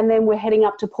 And then we're heading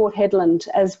up to Port Hedland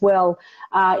as well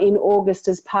in August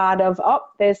as part of, oh,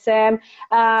 there's Sam,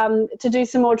 to do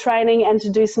some more training and to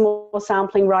do some more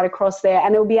sampling right across there.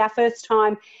 And it'll be our first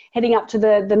time heading up to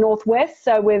the northwest.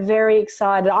 So we're very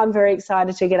excited. I'm very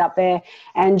excited to get up there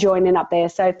and join in up there.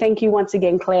 So thank you once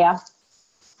again, Claire.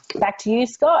 Back to you,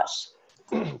 Scott.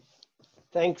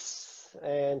 Thanks,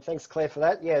 and thanks, Claire, for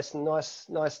that. Yes,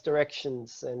 nice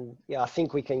directions, and yeah, I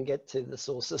think we can get to the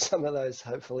source of some of those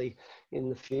hopefully in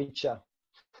the future.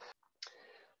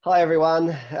 Hi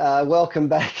everyone, welcome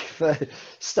back for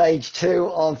stage 2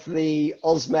 of the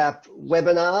AUSMAP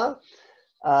webinar.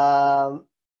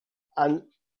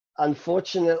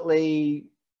 Unfortunately,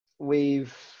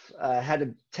 we've had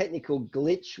a technical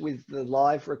glitch with the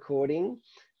live recording,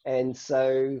 and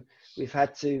so we've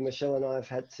had to, Michelle and I have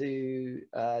had to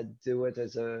do it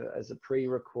as a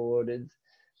pre-recorded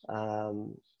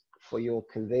for your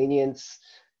convenience.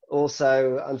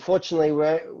 Also, unfortunately,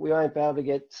 we won't be able to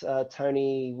get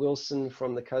Tony Wilson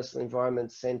from the Coastal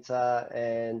Environment Centre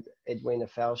and Edwina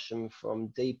Falsham from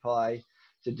DPI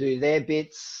to do their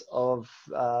bits of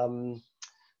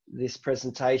this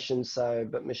presentation. So,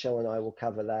 but Michelle and I will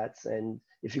cover that. And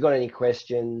if you've got any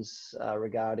questions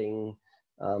regarding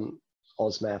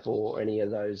AUSMAP or any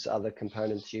of those other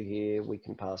components you hear, we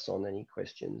can pass on any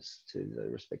questions to the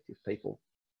respective people.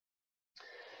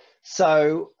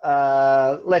 So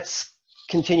let's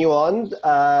continue on.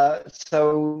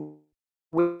 So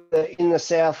in the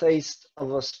southeast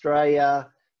of Australia,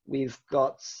 we've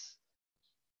got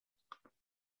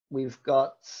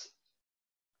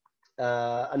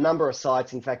a number of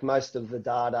sites. In fact, most of the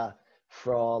data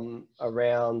from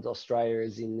around Australia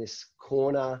is in this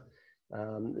corner.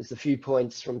 There's a few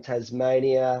points from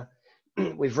Tasmania.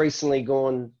 We've recently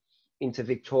gone into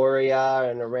Victoria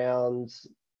and around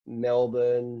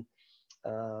Melbourne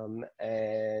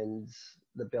and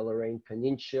the Bellarine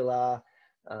Peninsula.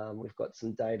 We've got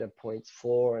some data points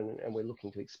for, and we're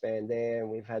looking to expand there. And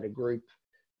we've had a group,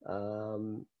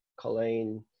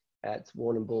 Colleen at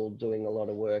Warrnambool, doing a lot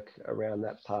of work around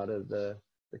that part of the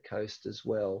coast as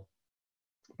well.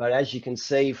 But as you can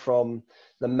see from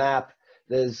the map,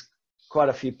 there's quite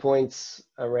a few points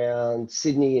around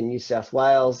Sydney and New South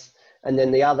Wales. And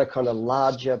then the other kind of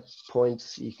larger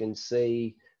points you can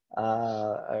see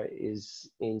is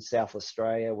in South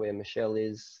Australia, where Michelle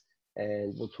is,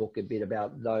 and we'll talk a bit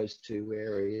about those two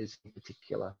areas in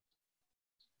particular.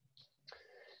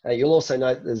 You'll also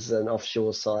note there's an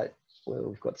offshore site where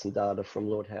we've got some data from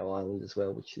Lord Howe Island as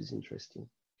well, which is interesting.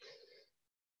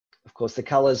 Of course, the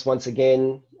colours once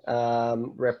again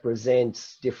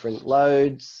represent different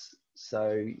loads.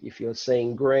 So if you're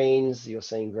seeing greens, you're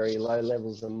seeing very low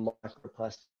levels of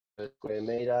microplastic per square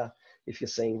metre. If you're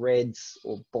seeing reds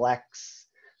or blacks,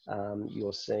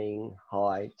 you're seeing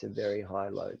high to very high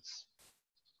loads.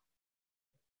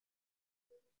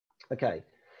 Okay,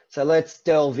 so let's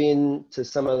delve into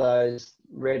some of those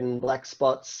red and black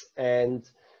spots. And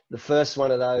the first one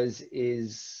of those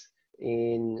is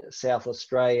in South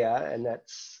Australia, and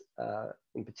that's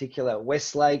in particular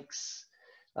West Lakes.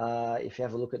 If you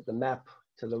have a look at the map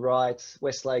to the right,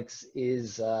 West Lakes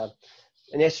is an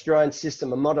estuarine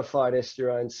system, a modified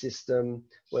estuarine system,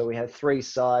 where we have 3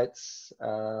 sites.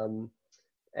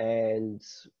 And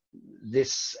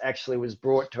this actually was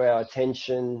brought to our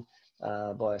attention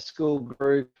by a school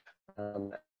group.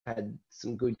 Had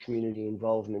some good community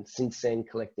involvement since then,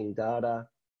 collecting data.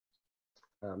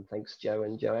 Thanks, Joe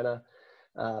and Joanna,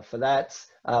 for that.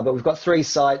 But we've got 3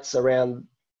 sites around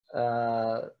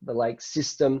the lake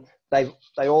system. They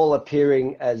all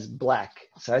appearing as black,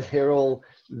 so they're all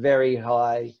very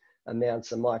high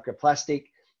amounts of microplastic.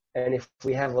 And if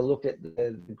we have a look at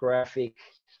the graphic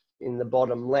in the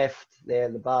bottom left there,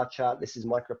 the bar chart, this is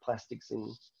microplastics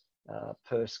in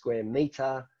per square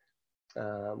metre,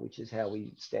 which is how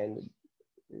we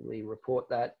standardly report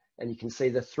that. And you can see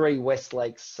the 3 West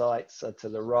Lakes sites are to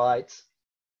the right,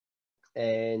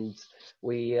 and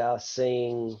we are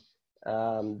seeing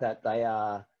that they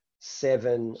are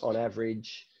 7 on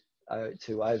average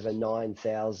to over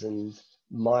 9,000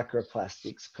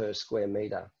 microplastics per square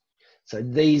metre. So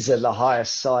these are the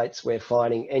highest sites we're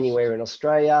finding anywhere in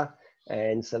Australia,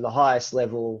 and so the highest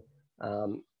level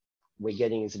we're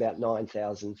getting is about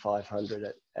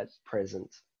 9,500 at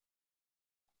present.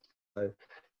 So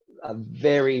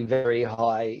very, very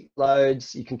high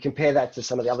loads. You can compare that to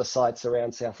some of the other sites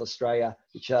around South Australia,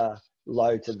 which are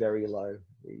low to very low.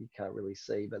 You can't really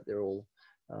see, but they're all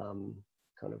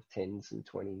kind of 10s and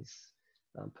 20s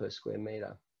per square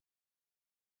metre.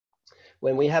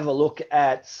 When we have a look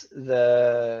at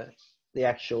the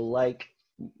actual lake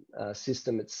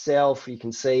system itself, you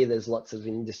can see there's lots of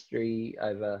industry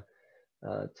over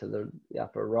to the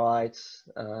upper right,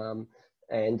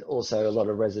 and also a lot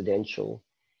of residential.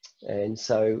 And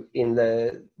so in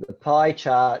the pie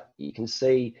chart, you can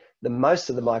see most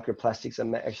of the microplastics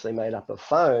are actually made up of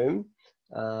foam,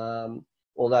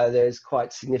 although there's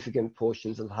quite significant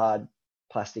portions of hard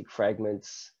plastic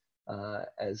fragments,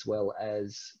 as well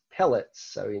as pellets,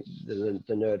 so the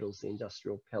nurdles, the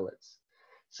industrial pellets.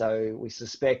 So we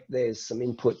suspect there's some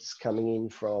inputs coming in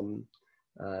from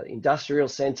industrial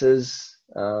centres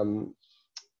around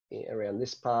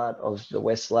this part of the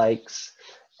West Lakes.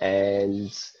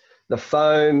 And the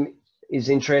foam is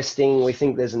interesting. We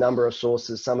think there's a number of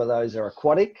sources. Some of those are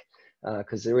aquatic,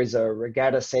 because there is a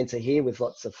regatta centre here with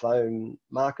lots of foam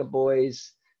marker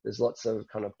buoys. There's lots of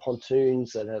kind of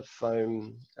pontoons that have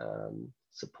foam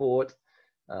support.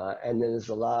 And then there's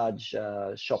a large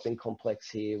shopping complex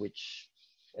here, which,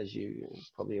 as you're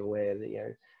probably aware, that, you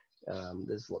know,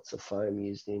 there's lots of foam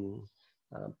used in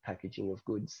packaging of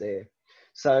goods there.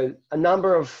 So a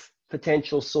number of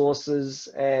potential sources,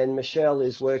 and Michelle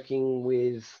is working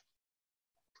with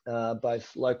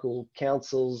both local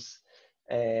councils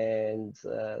and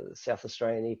South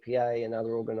Australian EPA and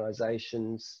other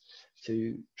organisations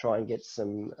to try and get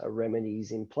some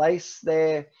remedies in place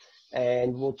there.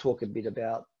 And we'll talk a bit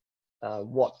about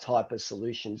what type of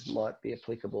solutions might be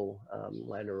applicable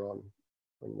later on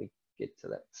when we get to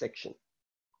that section.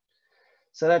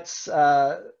 So that's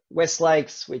West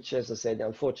Lakes, which, as I said,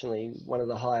 unfortunately, one of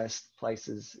the highest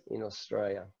places in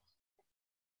Australia.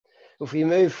 If we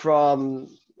move from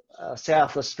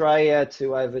South Australia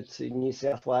to over to New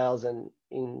South Wales and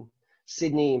in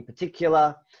Sydney in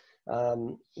particular,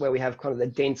 where we have kind of the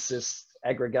densest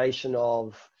aggregation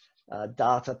of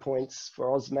data points for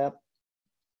AUSMAP.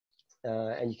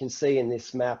 And you can see in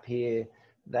this map here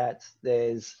that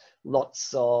there's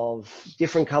lots of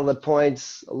different coloured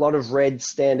points, a lot of reds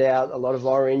stand out, a lot of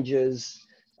oranges,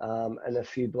 and a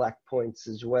few black points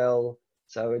as well.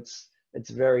 So it's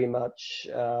very much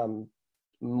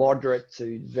moderate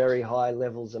to very high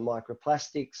levels of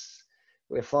microplastics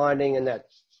we're finding, and that,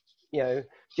 you know,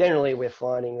 generally we're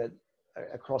finding that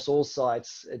across all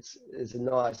sites it's a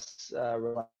nice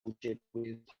relationship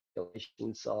with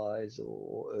population size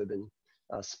or urban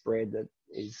spread that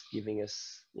is giving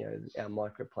us, you know, our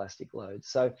microplastic loads.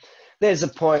 So there's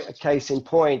a case in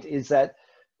point is that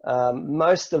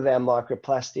most of our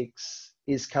microplastics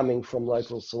is coming from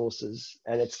local sources,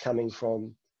 and it's coming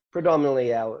from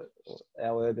predominantly our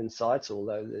urban sites,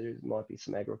 although there might be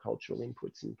some agricultural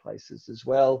inputs in places as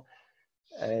well.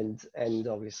 And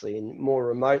obviously in more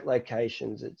remote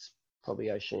locations, it's probably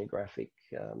oceanographic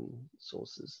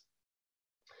sources.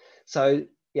 So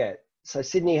yeah, so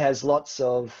Sydney has lots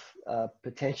of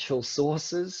potential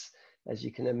sources, as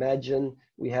you can imagine.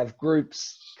 We have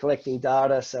groups collecting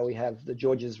data. So we have the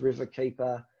Georges River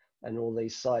Keeper and all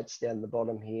these sites down the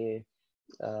bottom here,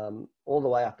 all the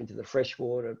way up into the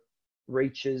freshwater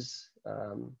reaches.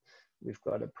 We've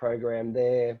got a program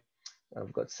there.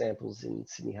 I've got samples in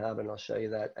Sydney Harbour, and I'll show you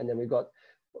that. And then we've got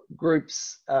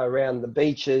groups around the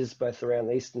beaches, both around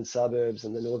the eastern suburbs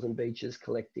and the northern beaches,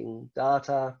 collecting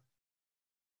data,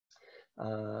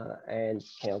 and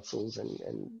councils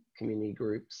and community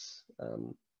groups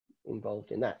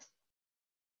involved in that.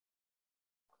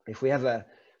 If we have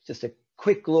just a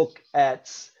quick look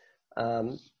at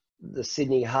the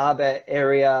Sydney Harbour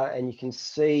area, and you can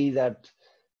see that,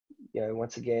 you know,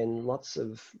 once again, lots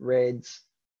of reds,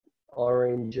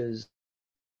 oranges,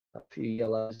 a few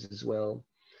yellows as well.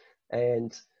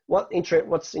 And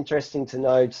what's interesting to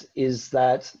note is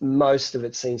that most of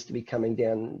it seems to be coming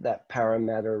down that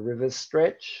Parramatta River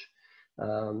stretch.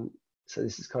 So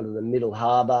this is kind of the Middle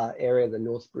Harbour area, the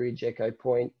North Bridge, Echo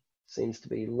Point seems to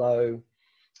be low.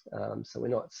 So we're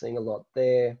not seeing a lot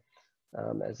there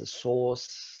as a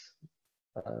source.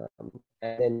 And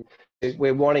then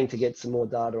we're wanting to get some more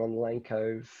data on the Lane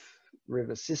Cove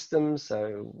River system.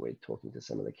 So we're talking to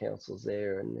some of the councils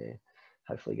there, and they're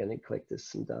hopefully going to collect us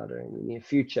some data in the near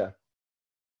future.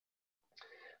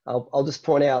 I'll just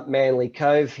point out Manly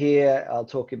Cove here. I'll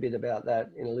talk a bit about that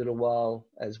in a little while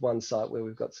as one site where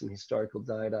we've got some historical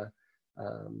data.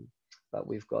 But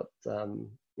we've got, you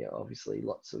know, obviously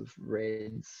lots of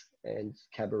reds, and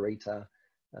Cabarita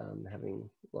having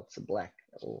lots of black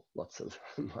or lots of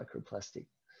microplastic.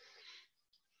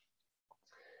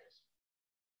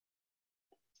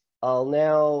 I'll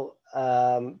now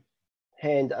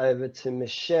hand over to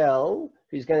Michelle,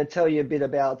 who's going to tell you a bit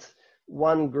about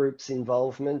one group's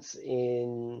involvement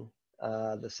in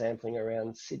the sampling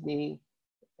around Sydney.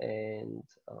 And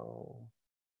I'll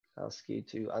ask you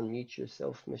to unmute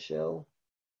yourself, Michelle.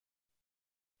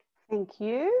 Thank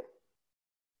you.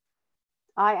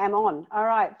 I am on. All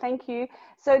right, thank you.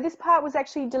 So this part was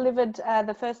actually delivered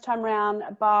the first time round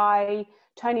by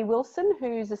Tony Wilson,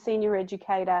 who's a senior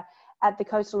educator at the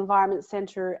Coastal Environment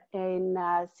Centre in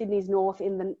Sydney's north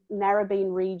in the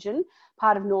Narrabeen region,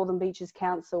 part of Northern Beaches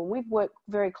Council. We've worked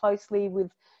very closely with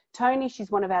Tony.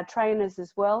 She's one of our trainers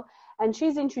as well, and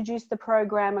she's introduced the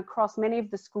program across many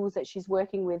of the schools that she's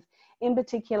working with, in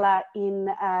particular in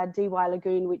Dee Why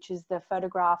Lagoon, which is the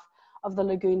photograph of the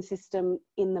lagoon system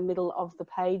in the middle of the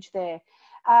page there.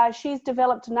 She's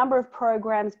developed a number of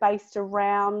programs based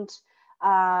around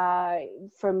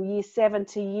from year 7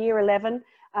 to year 11,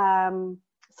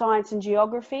 science and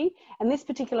geography. And this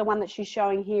particular one that she's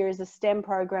showing here is a STEM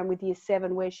program with year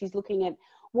 7, where she's looking at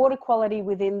water quality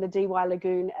within the Dee Why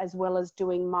Lagoon, as well as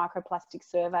doing microplastic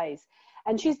surveys.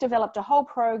 And she's developed a whole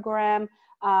program,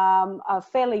 a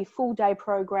fairly full day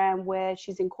program, where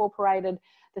she's incorporated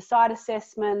the site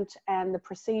assessment and the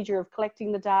procedure of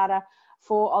collecting the data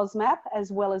for AUSMAP,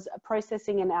 as well as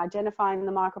processing and identifying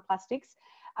the microplastics.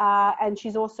 And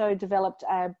she's also developed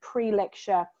a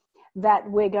pre-lecture that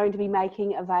we're going to be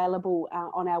making available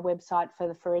on our website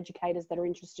for educators that are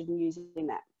interested in using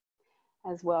that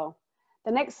as well.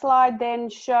 The next slide then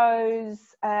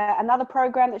shows another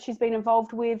program that she's been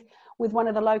involved with one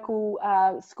of the local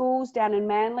schools down in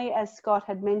Manly. As Scott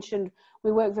had mentioned,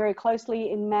 we work very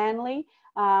closely in Manly,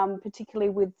 particularly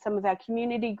with some of our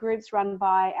community groups run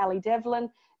by Ali Devlin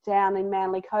down in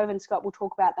Manly Cove, and Scott will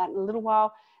talk about that in a little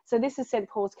while. So this is St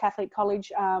Paul's Catholic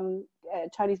College.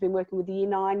 Tony's been working with the Year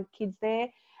 9 kids there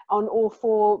on all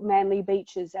 4 Manly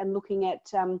beaches and looking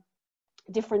at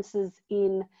differences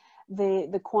in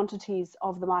the quantities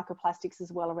of the microplastics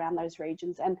as well around those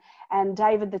regions. And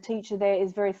David, the teacher there,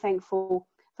 is very thankful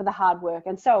for the hard work,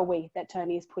 and so are we, that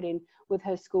Tony has put in with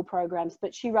her school programs.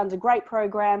 But she runs a great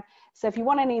program. So if you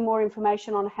want any more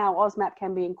information on how AUSMAP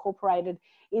can be incorporated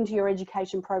into your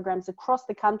education programs across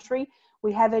the country,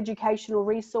 we have educational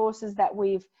resources that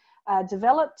we've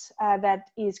developed that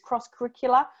is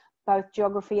cross-curricular, both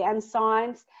geography and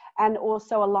science, and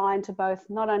also aligned to both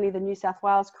not only the New South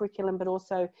Wales curriculum, but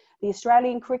also the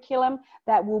Australian curriculum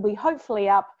that will be hopefully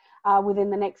up within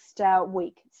the next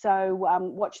week. So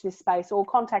watch this space or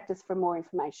contact us for more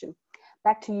information.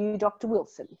 Back to you, Dr.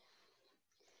 Wilson.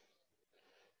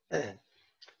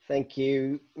 Thank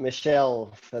you,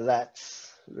 Michelle, for that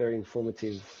very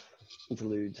informative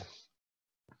interlude.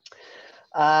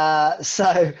 What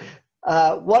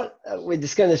we're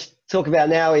just going to talk about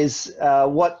now is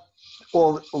what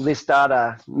all this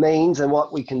data means and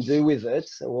what we can do with it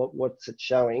and what's it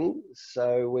showing.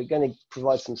 So we're going to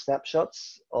provide some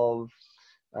snapshots of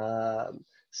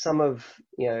some of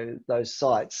those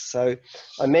sites. So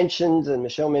I mentioned, and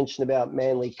Michelle mentioned, about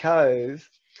Manly Cove.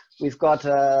 We've got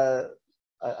a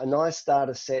nice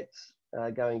data set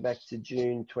going back to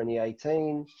June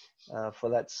 2018 for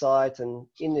that site. And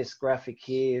in this graphic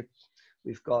here,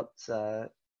 we've got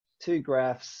 2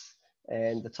 graphs,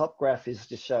 and the top graph is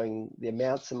just showing the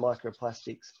amounts of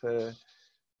microplastics per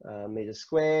metre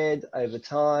squared over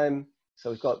time. So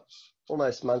we've got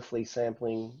almost monthly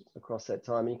sampling across that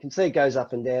time. And you can see it goes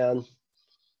up and down,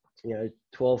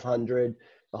 1,200.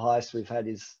 The highest we've had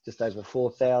is just over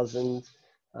 4,000.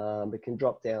 It can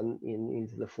drop down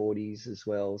into the 40s as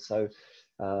well. So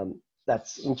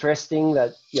that's interesting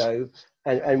that,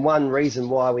 and one reason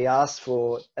why we asked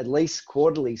for at least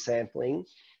quarterly sampling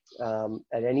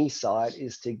at any site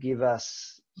is to give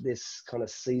us this kind of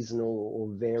seasonal or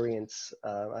variance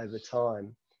over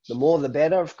time. The more the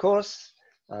better, of course.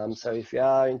 So if you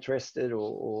are interested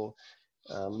or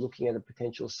looking at a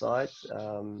potential site,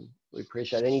 we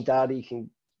appreciate any data you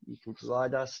can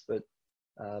provide us, but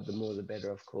the more the better,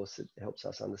 of course. It helps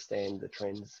us understand the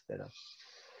trends better.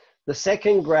 The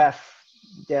second graph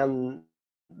down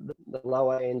the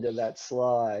lower end of that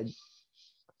slide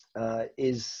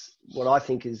is what I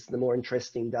think is the more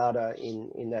interesting data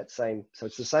in that same, so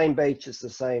it's the same beach, it's the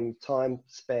same time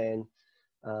span,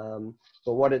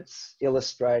 but what it's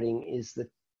illustrating is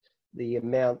the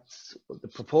amounts, the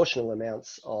proportional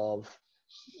amounts of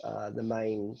the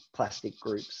main plastic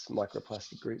groups,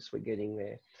 microplastic groups we're getting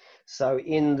there. So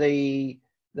in the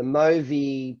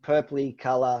mauvey purpley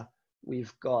color,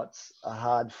 we've got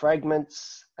hard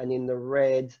fragments, and in the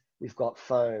red, we've got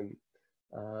foam.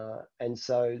 And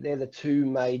so they're the 2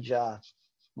 major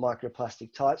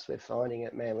microplastic types we're finding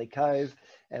at Manly Cove.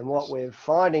 And what we're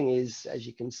finding is, as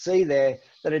you can see there,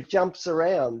 that it jumps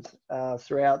around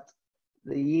throughout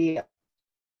the year,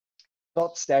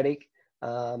 not static.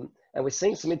 And we're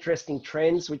seeing some interesting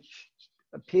trends which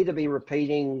appear to be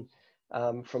repeating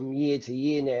from year to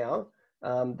year now,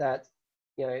 that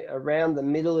you know, around the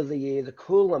middle of the year, the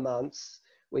cooler months,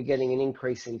 we're getting an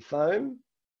increase in foam.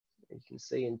 You can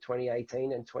see in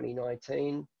 2018 and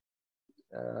 2019.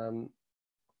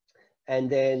 And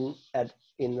then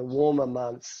in the warmer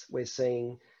months, we're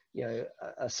seeing, you know,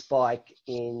 a spike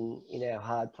in our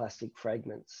hard plastic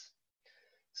fragments.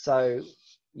 So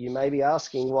you may be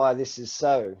asking why this is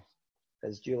so,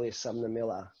 as Julius Sumner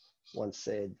Miller once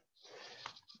said.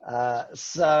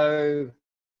 So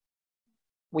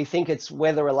we think it's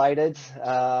weather related,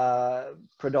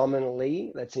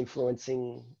 predominantly, that's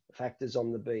influencing factors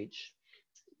on the beach.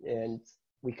 And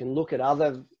we can look at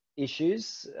other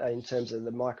issues in terms of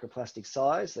the microplastic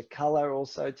size. The color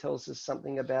also tells us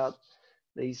something about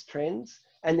these trends.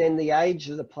 And then the age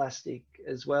of the plastic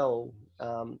as well.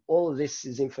 All of this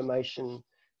is information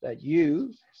that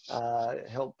you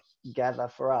help gather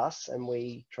for us, and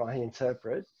we try and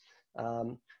interpret.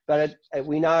 But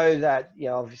we know that, you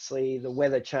know, obviously the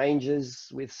weather changes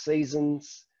with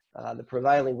seasons, the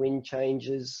prevailing wind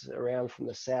changes around from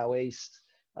the southeast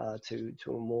to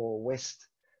a more west.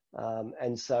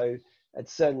 And so at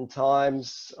certain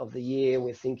times of the year,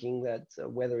 we're thinking that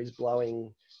weather is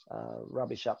blowing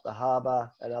rubbish up the harbour,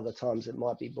 and other times it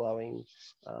might be blowing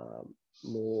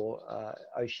more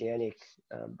oceanic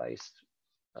based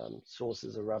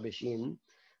sources of rubbish in.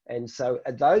 And so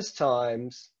at those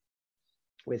times,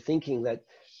 we're thinking that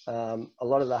a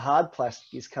lot of the hard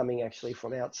plastic is coming actually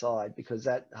from outside, because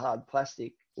that hard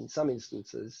plastic in some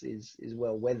instances is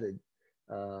well weathered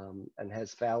and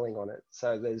has fouling on it.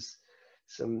 So there's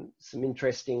some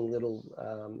interesting little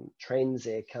trends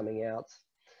there coming out.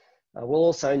 We'll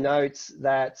also note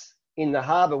that in the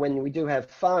harbour, when we do have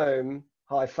foam,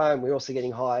 high foam, we're also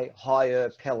getting higher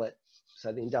pellet.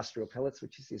 So the industrial pellets,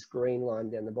 which is this green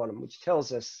line down the bottom, which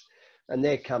tells us, and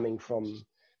they're coming from,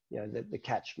 you know, the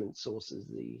catchment sources,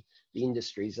 the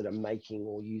industries that are making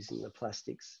or using the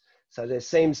plastics. So there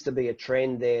seems to be a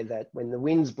trend there that when the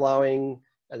wind's blowing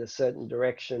at a certain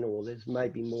direction, or there's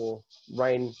maybe more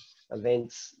rain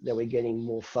events, that we're getting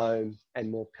more foam and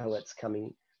more pellets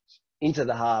coming into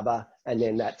the harbour, and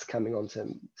then that's coming onto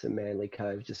Manly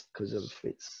Cove just because of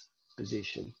its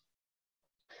position.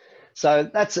 So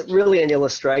that's really an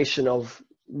illustration of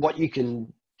what you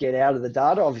can get out of the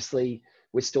data. Obviously,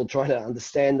 we're still trying to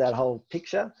understand that whole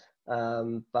picture,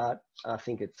 but I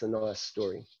think it's a nice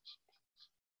story.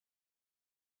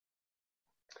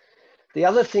 The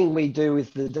other thing we do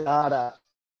with the data,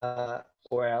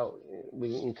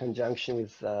 in conjunction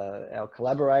with our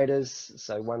collaborators,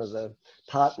 so one of the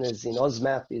partners in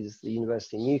AUSMAP is the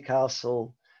University of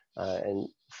Newcastle, and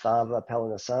Fava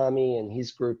Palanasamy and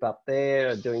his group up there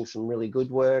are doing some really good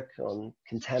work on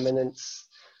contaminants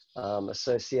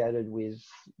associated with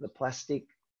the plastic.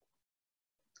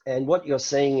 And what you're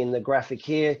seeing in the graphic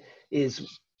here is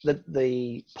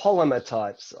the polymer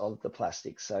types of the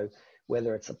plastic. So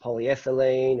whether it's a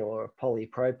polyethylene or a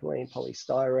polypropylene,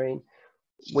 polystyrene,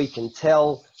 we can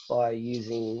tell by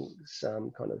using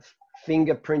some kind of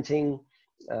fingerprinting,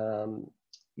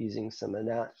 using some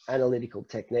analytical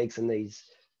techniques, and these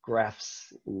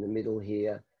graphs in the middle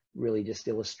here really just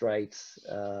illustrates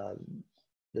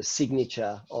the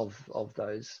signature of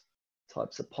those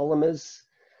types of polymers.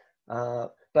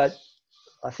 But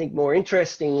I think more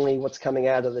interestingly, what's coming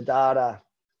out of the data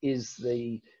is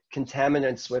the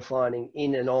contaminants we're finding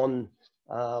in and on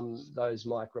those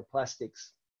microplastics.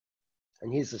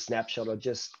 And here's a snapshot of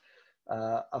just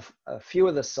a few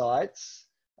of the sites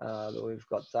that we've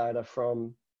got data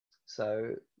from.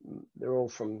 So they're all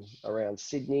from around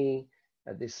Sydney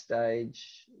at this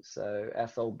stage. So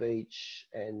Athol Beach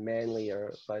and Manly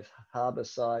are both harbour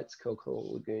sites,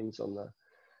 Coquille Lagoons on the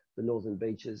northern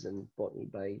beaches, and Botany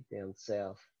Bay down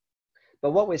south.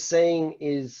 But what we're seeing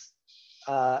is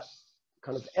kind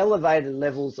of elevated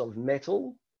levels of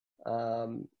metal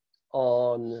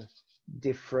on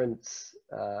different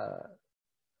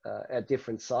at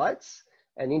different sites.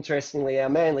 And interestingly, our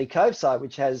Manly Cove site,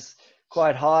 which has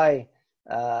quite high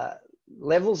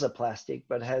levels of plastic,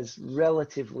 but has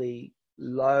relatively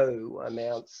low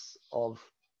amounts of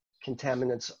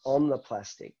contaminants on the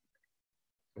plastic.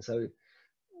 And so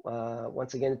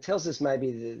once again, it tells us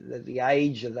maybe the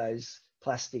age of those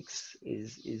plastics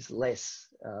is less.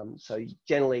 So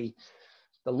generally,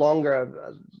 the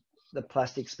longer the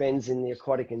plastic spends in the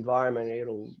aquatic environment,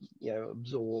 it'll, you know,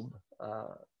 absorb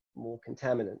more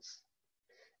contaminants.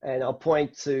 And I'll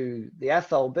point to the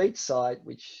Athol Beach site,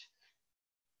 which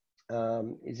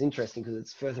is interesting because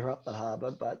it's further up the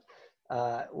harbour, but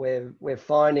we're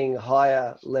finding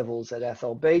higher levels at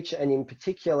Athol Beach, and in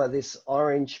particular this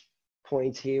orange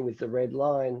point here with the red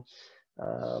line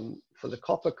for the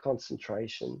copper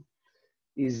concentration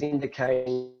is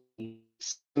indicating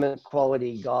sediment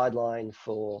quality guideline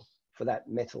for that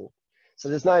metal. So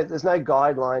there's no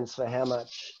guidelines for how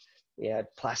much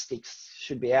plastics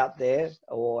should be out there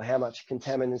or how much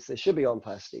contaminants there should be on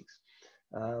plastics.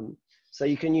 So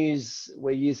you can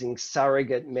we're using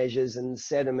surrogate measures, and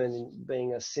sediment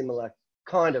being a similar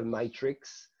kind of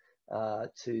matrix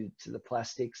to the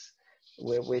plastics.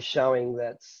 We're showing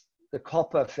that the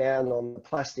copper found on the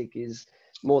plastic is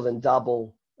more than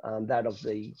double that of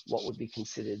what would be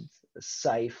considered a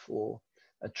safe or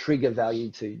a trigger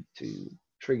value to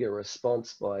trigger a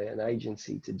response by an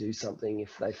agency to do something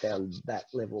if they found that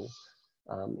level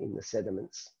in the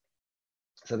sediments.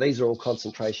 So these are all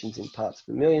concentrations in parts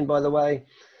per million, by the way.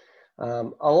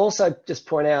 I'll also just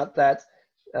point out that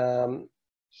the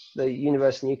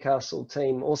University of Newcastle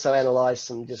team also analysed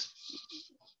some just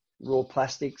raw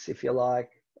plastics, if you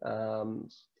like,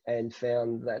 and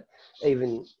found that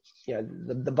even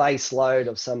the base load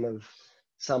of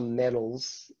some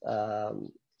metals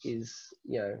is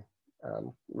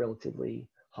relatively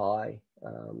high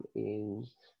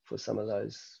for some of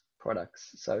those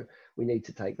products. So we need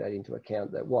to take that into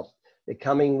account, that what they're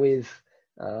coming with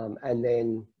and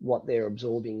then what they're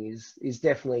absorbing is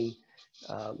definitely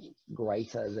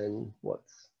greater than what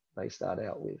they start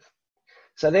out with.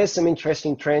 So there's some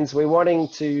interesting trends. We're wanting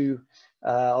to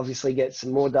obviously get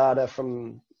some more data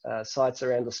from sites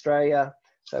around Australia.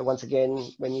 So once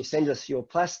again, when you send us your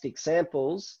plastic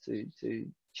samples to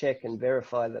check and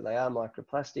verify that they are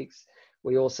microplastics,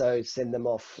 we also send them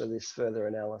off for this further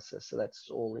analysis. So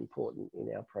that's all important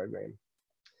in our program.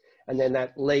 And then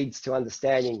that leads to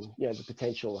understanding, the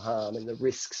potential harm and the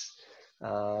risks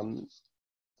to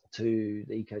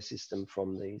the ecosystem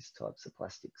from these types of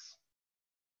plastics.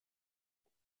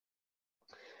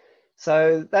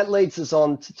 So that leads us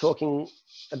on to talking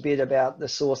a bit about the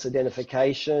source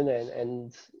identification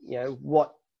and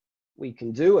what we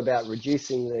can do about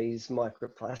reducing these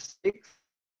microplastics.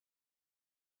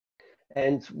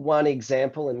 And one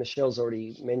example, and Michelle's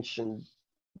already mentioned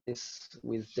this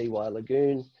with Dee Why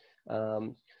Lagoon,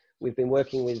 we've been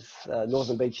working with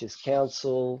Northern Beaches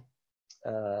Council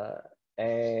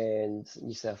and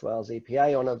New South Wales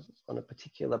EPA on a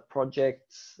particular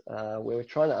project where we're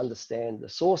trying to understand the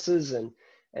sources and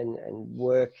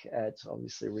work at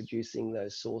obviously reducing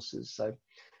those sources. So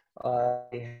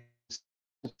I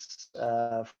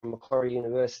from Macquarie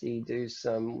University do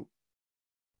some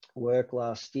work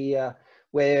last year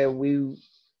where we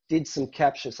did some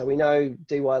capture. So we know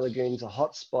Dee Why Lagoon's a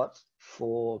hotspot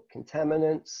for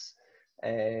contaminants,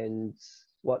 and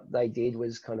what they did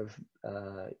was kind of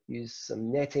use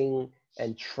some netting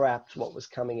and trapped what was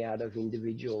coming out of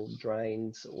individual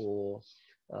drains or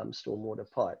stormwater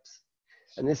pipes.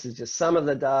 And this is just some of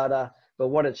the data, but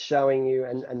what it's showing you,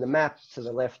 and the map to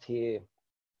the left here,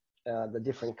 the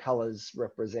different colors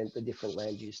represent the different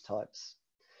land use types.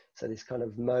 So this kind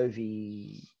of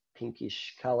mauvey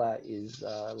pinkish color is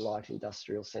light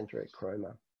industrial centric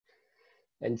chroma.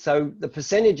 And so the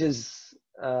percentages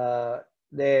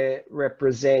there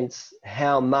represent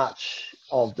how much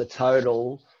of the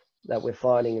total that we're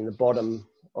finding in the bottom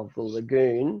of the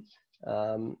lagoon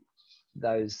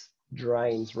those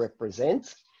drains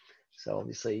represent. So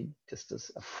obviously just as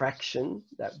a fraction,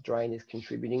 that drain is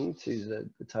contributing to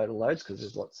the total loads because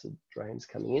there's lots of drains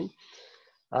coming in.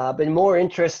 But more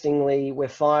interestingly, we're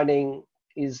finding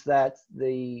is that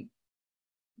the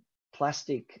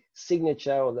plastic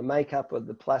signature or the makeup of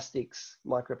the plastics,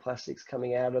 microplastics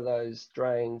coming out of those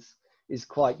drains is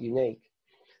quite unique.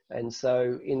 And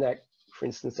so in that, for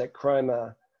instance, that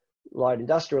Chroma Light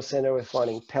Industrial Centre, we're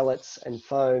finding pellets and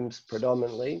foams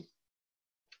predominantly,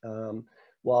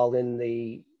 while in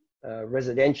the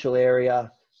residential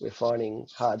area, we're finding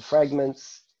hard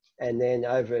fragments. And then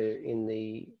over in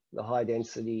the high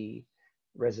density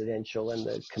residential and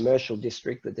the commercial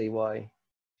district, the DY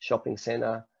shopping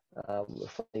centre, we're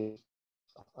finding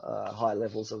high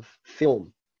levels of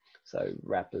film, so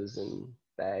wrappers and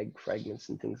bag fragments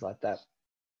and things like that.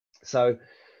 So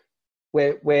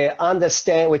we're trying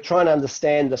to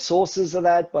understand the sources of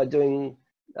that by doing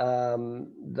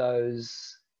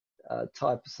those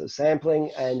types of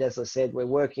sampling. And as I said, we're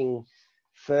working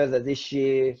further this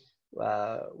year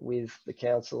with the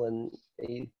council and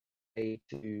EPA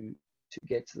to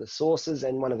get to the sources.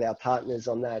 And one of our partners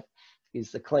on that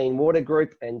is the Clean Water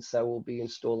Group. And so we'll be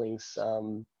installing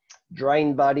some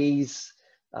drain buddies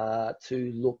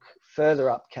to look further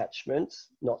up catchment,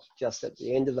 not just at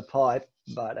the end of the pipe,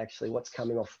 but actually what's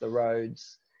coming off the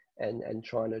roads and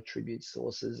trying to attribute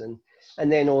sources,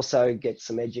 and then also get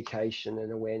some education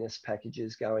and awareness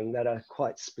packages going that are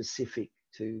quite specific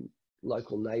to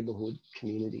local neighbourhood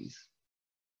communities.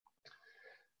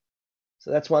 So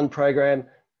that's one program,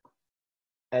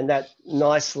 and that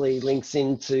nicely links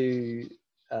into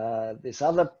this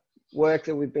other work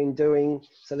that we've been doing.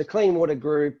 So the Clean Water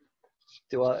Group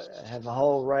have a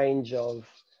whole range of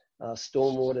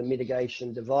stormwater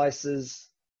mitigation devices,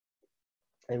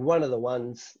 and one of the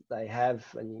ones they have,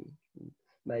 and you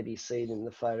maybe see it in the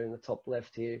photo in the top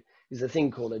left here, is a thing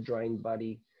called a Drain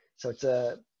Buddy. So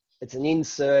it's an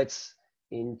insert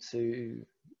into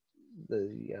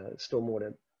the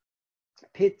stormwater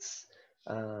pits,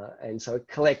 and so it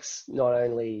collects not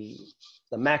only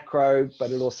the macro,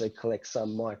 but it also collects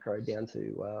some micro down to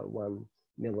 1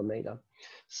 millimeter.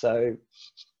 So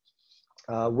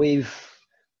we've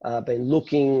been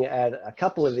looking at a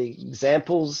couple of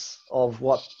examples of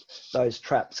what those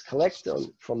traps collect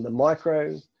from the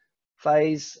micro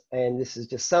phase, and this is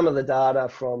just some of the data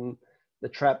from the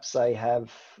traps they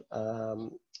have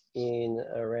in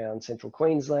around central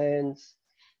Queensland,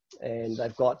 and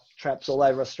they've got traps all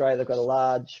over Australia. They've got a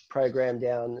large program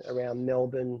down around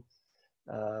Melbourne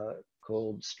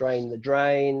called Strain the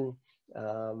Drain,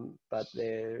 but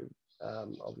they're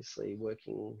obviously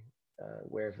working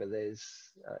wherever there's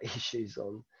issues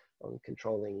on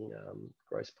controlling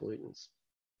gross pollutants.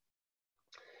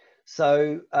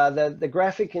 So the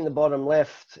graphic in the bottom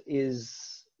left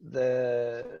is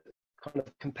the kind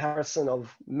of comparison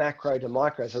of macro to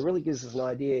micro. So it really gives us an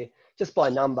idea, just by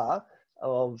number,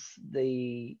 of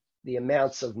the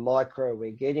amounts of micro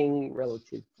we're getting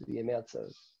relative to the amounts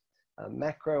of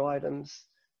macro items.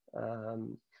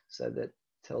 So that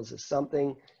tells us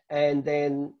something. And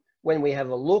then when we have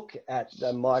a look at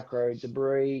the micro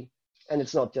debris, and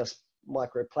it's not just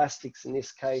microplastics in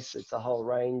this case, it's a whole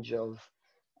range of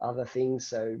other things.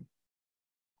 So,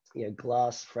 you know,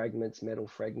 glass fragments, metal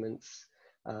fragments.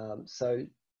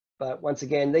 But once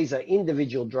again, these are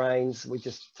individual drains. We've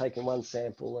just taken one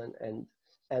sample and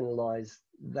analysed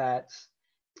that.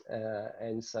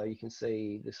 And so you can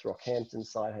see this Rockhampton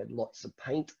site had lots of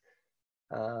paint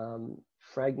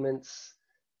fragments,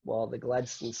 while the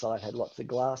Gladstone site had lots of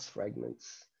glass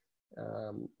fragments.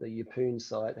 The Yeppoon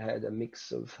site had a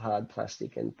mix of hard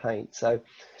plastic and paint. So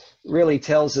really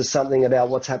tells us something about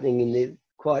what's happening in the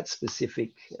quite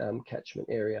specific catchment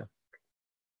area.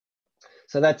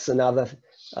 So that's another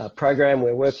program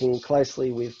we're working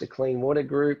closely with the Clean Water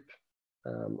Group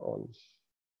on.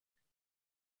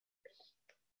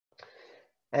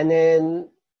 And then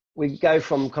we go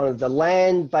from kind of the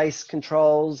land-based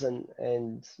controls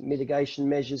and mitigation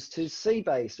measures to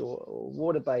sea-based or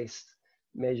water-based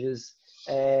measures.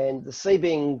 And the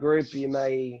Seabing group you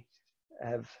may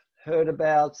have heard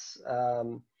about.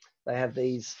 They have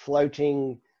these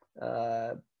floating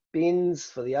bins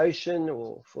for the ocean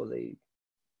or for the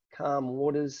calm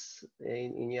waters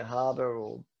in your harbour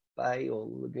or bay or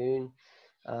lagoon.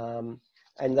 And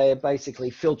they are basically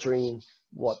filtering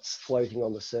what's floating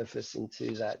on the surface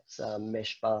into that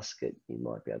mesh basket you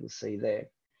might be able to see there.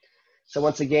 So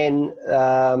once again,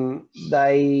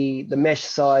 the mesh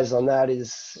size on that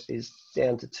is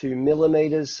down to 2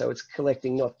 millimeters. So it's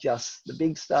collecting not just the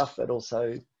big stuff, but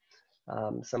also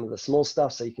some of the small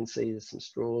stuff. So you can see there's some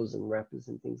straws and wrappers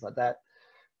and things like that.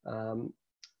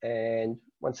 And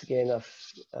once again,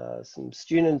 some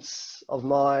students of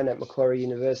mine at Macquarie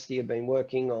University have been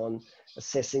working on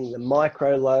assessing the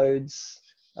micro loads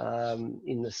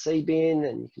in the sea bin,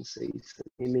 and you can see some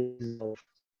images of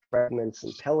fragments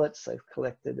and pellets they've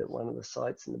collected at one of the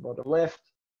sites in the bottom left.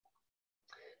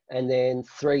 And then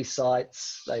 3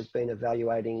 sites they've been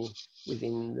evaluating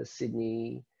within the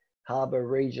Sydney Harbour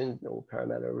region or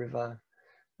Parramatta River.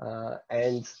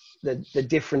 And the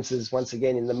differences, once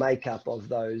again, in the makeup of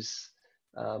those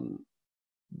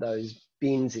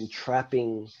bins in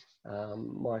trapping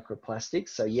microplastics.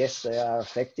 So yes, they are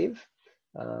effective.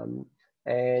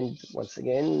 And once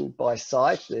again, by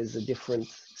site, there's a different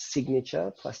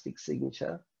signature, plastic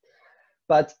signature.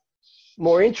 But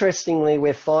more interestingly,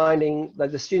 we're finding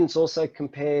that the students also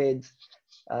compared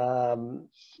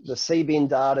the Seabin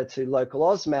data to local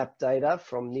AUSMAP data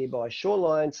from nearby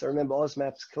shorelines. So remember,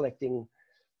 AUSMAP's collecting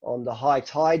on the high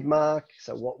tide mark,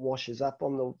 so what washes up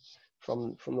on the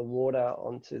from the water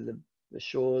onto the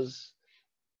shores,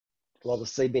 while the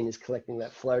Seabin is collecting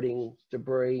that floating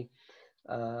debris.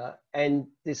 And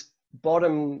this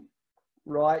bottom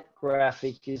right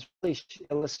graphic is really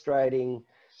illustrating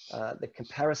the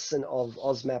comparison of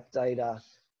AUSMAP data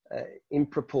in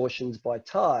proportions by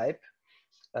type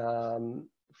to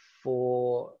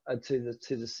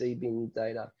the Seabin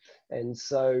data. And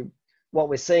so what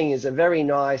we're seeing is a very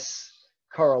nice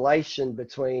correlation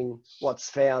between what's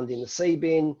found in the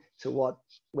Seabin to what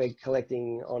we're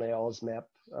collecting on our AUSMAP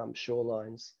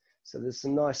shorelines. So there's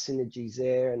some nice synergies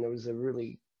there, and there was a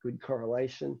really good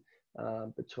correlation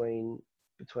between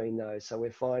those. So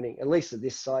we're finding, at least at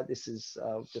this site, this is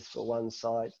just for one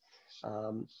site.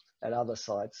 At other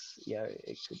sites, you know,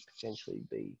 it could potentially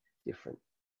be different.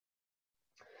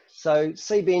 So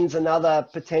CBIN's another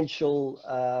potential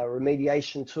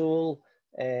remediation tool,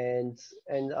 and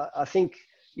I think,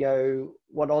 you know,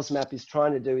 what AUSMAP is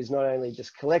trying to do is not only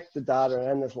just collect the data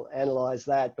and analyze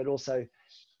that, but also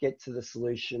get to the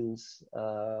solutions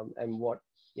and what,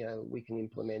 you know, we can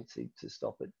implement to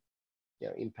stop it, you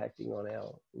know, impacting on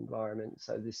our environment.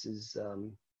 So this is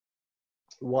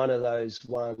one of those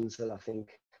ones that I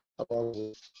think, along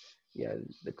with, you know,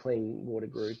 the Clean Water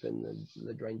Group and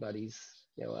the Drain Buddies,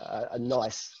 you know, are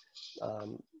nice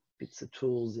bits of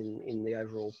tools in the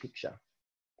overall picture.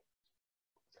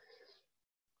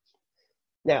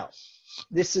 Now,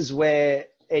 this is where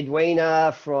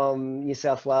Edwina from New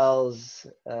South Wales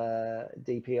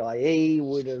DPIE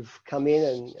would have come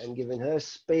in and given her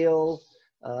spiel,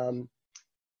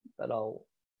 but I'll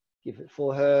give it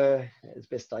for her as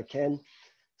best I can.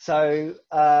 So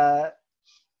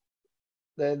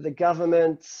the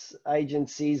government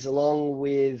agencies, along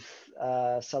with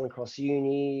Southern Cross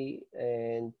Uni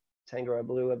and Tangaroa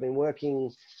Blue, have been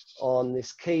working on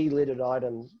this key littered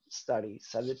item study.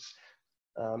 So it's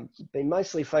been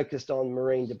mostly focused on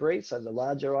marine debris, so the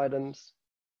larger items,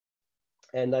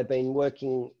 and they've been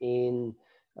working in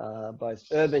both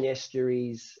urban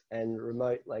estuaries and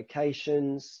remote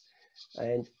locations,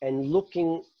 and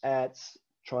looking at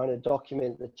trying to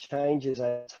document the changes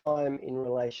over time in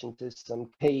relation to some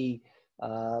key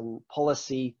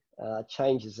policy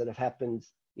changes that have happened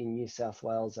in New South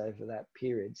Wales over that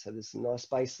period. So there's some nice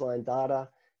baseline data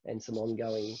and some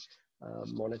ongoing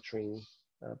monitoring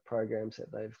programs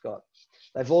that they've got.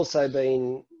 They've also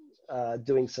been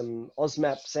doing some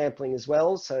AUSMAP sampling as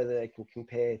well, so that they can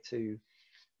compare to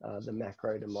the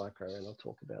macro to micro, and I'll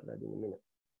talk about that in a minute.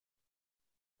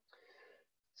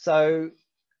 So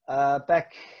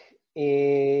back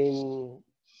in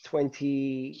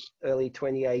early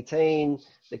 2018,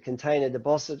 the container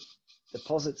deposit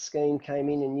scheme came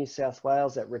in New South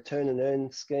Wales, that return and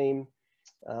earn scheme.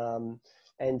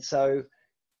 And so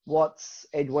what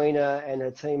Edwina and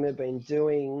her team have been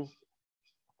doing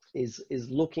is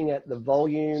looking at the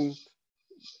volume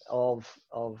of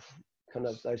kind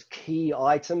of those key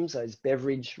items, those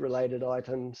beverage related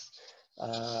items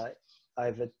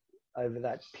over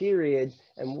that period.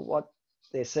 And what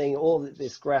they're seeing, all that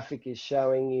this graphic is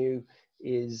showing you,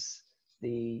 is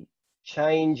the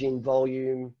change in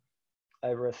volume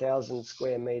over 1,000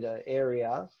 square metre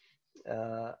area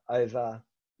over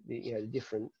the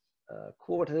different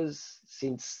quarters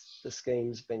since the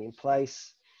scheme's been in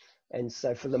place. And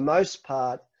so for the most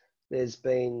part, there's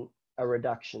been a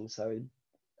reduction. So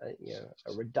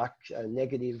a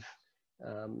negative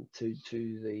to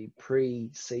the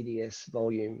pre-CDS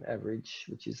volume average,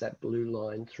 which is that blue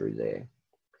line through there.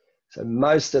 So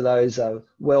most of those are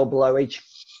well below.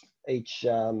 Each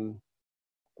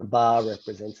bar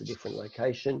represents a different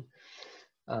location.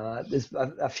 There's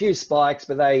a few spikes,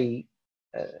 but they,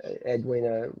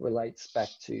 Edwina relates back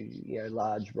to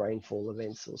large rainfall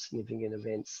events or significant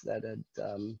events that had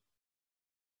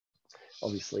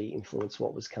obviously influenced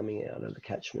what was coming out of the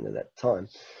catchment at that time.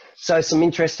 So some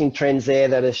interesting trends there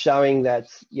that are showing that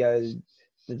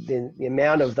the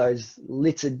amount of those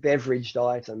littered beveraged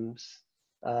items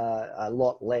are a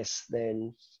lot less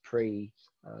than pre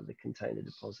the container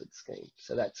deposit scheme.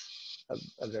 So that's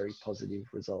a very positive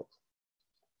result.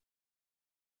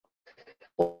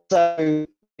 Also,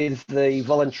 with the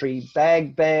voluntary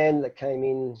bag ban that came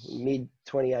in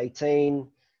mid-2018,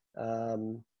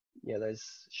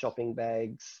 those shopping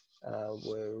bags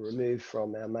were removed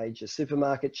from our major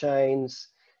supermarket chains.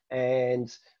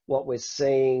 And what we're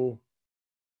seeing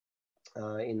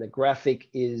in the graphic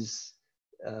is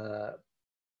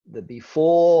the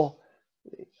before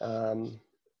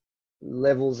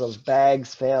levels of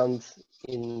bags found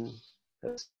in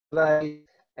the survey,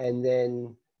 and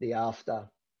then the after.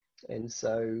 And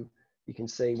so you can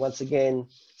see, once again,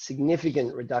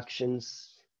 significant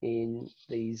reductions in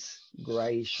these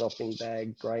grey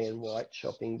and white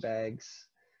shopping bags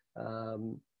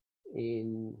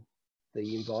in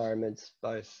the environments,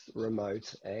 both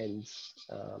remote and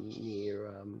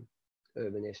near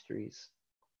urban estuaries.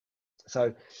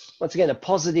 So once again, a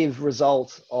positive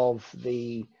result of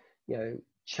the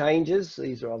changes.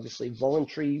 These are obviously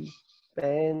voluntary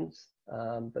bans,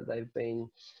 but they've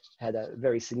had a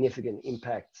very significant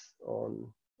impact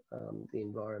on the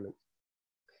environment.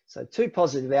 So two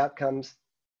positive outcomes.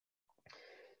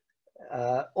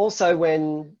 Also,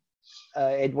 when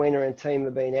Edwina and team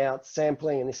have been out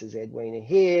sampling, and this is Edwina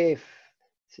here,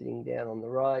 sitting down on the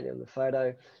right of the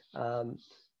photo.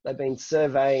 They've been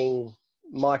surveying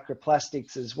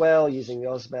microplastics as well using the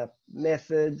AUSMAP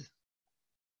method,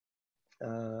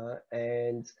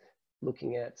 and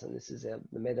looking at, and this is the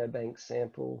Meadowbank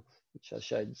sample, which I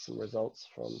showed some results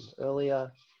from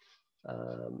earlier.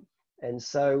 And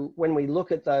so when we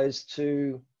look at those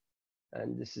two,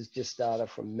 and this is just data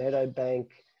from Meadowbank,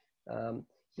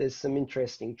 there's some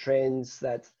interesting trends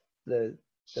that the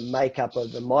makeup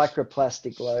of the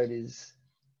microplastic load is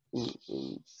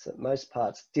in most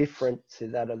parts different to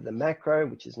that of the macro,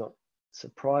 which is not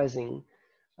surprising.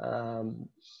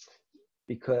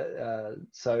 Because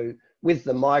so with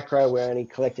the micro, we're only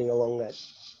collecting along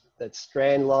that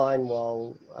strand line,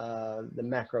 while the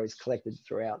macro is collected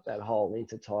throughout that whole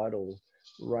intertidal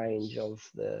range of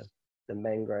the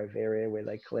mangrove area where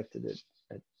they collected it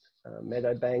at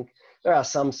Meadowbank. There are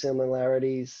some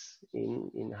similarities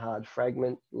in hard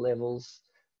fragment levels,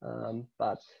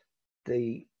 but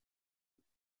the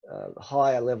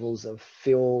higher levels of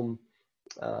film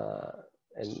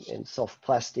and soft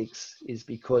plastics is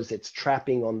because it's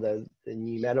trapping on the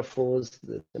pneumatophores,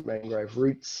 the mangrove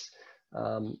roots,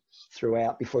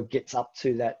 throughout before it gets up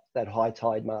to that high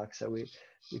tide mark. So we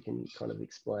can kind of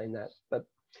explain that. But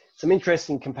some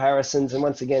interesting comparisons, and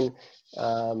once again,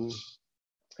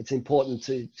 it's important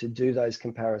to do those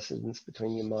comparisons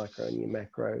between your micro and your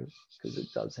macro, because it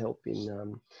does help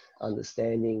in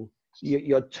understanding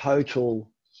your total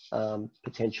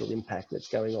potential impact that's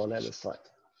going on at a site.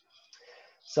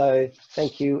 So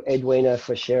thank you, Edwina,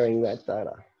 for sharing that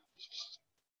data.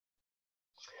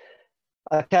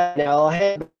 Okay, now I'll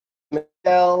hand to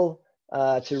Michelle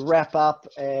to wrap up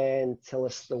and tell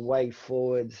us the way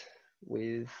forward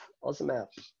with AUSMAP.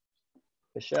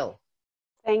 Michelle.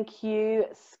 Thank you,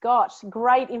 Scott.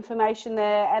 Great information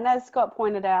there. And as Scott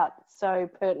pointed out so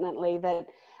pertinently, that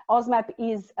AUSMAP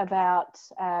is about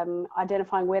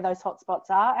identifying where those hotspots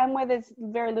are and where there's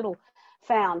very little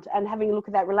found, and having a look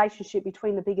at that relationship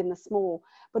between the big and the small,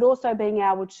 but also being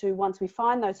able to, once we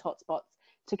find those hotspots,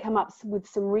 to come up with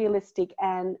some realistic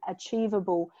and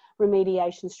achievable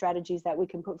remediation strategies that we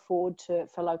can put forward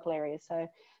for local areas.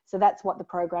 So that's what the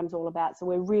program's all about. So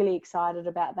we're really excited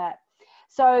about that.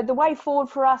 So the way forward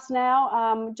for us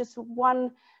now, just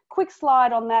one quick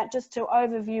slide on that, just to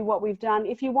overview what we've done.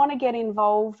 If you want to get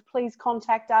involved, please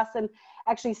contact us. And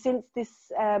actually, since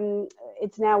this,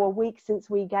 it's now a week since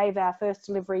we gave our first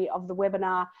delivery of the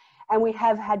webinar, and we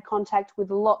have had contact with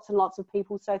lots and lots of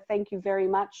people. So thank you very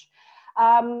much.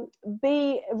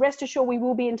 Rest assured, we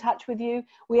will be in touch with you.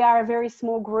 We are a very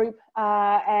small group,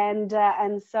 and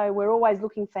so we're always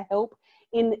looking for help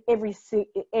in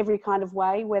every kind of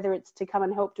way, whether it's to come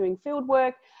and help doing field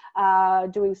work,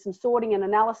 doing some sorting and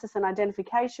analysis and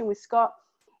identification with Scott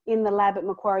in the lab at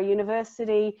Macquarie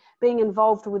University, being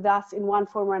involved with us in one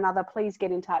form or another. Please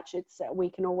get in touch. We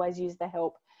can always use the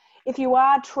help. If you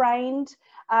are trained,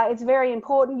 it's very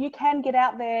important. You can get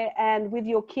out there and with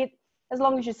your kit, as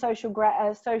long as you're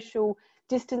social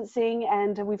distancing,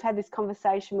 and we've had this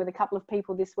conversation with a couple of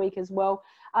people this week as well,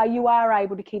 you are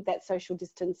able to keep that social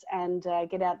distance and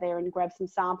get out there and grab some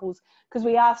samples, because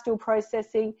we are still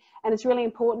processing, and it's really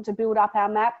important to build up our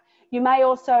map. You may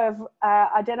also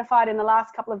have identified in the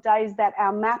last couple of days that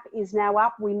our map is now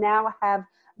up. We now have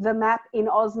the map in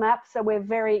AUSMAP, so we're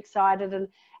very excited, and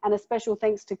a special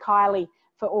thanks to Kylie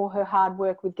for all her hard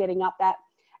work with getting up that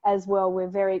as well. We're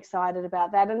very excited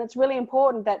about that, and it's really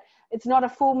important that it's not a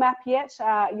full map yet.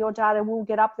 Your data will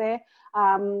get up there,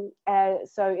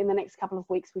 so in the next couple of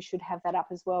weeks we should have that up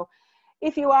as well.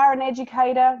 If you are an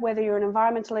educator, whether you're an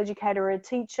environmental educator or a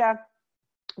teacher,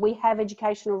 we have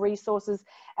educational resources,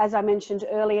 as I mentioned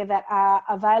earlier, that are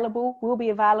available, will be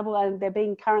available, and they're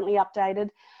being currently updated.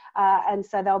 And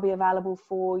so they'll be available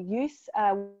for use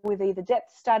with either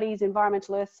depth studies,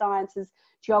 environmental earth sciences,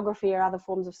 geography, or other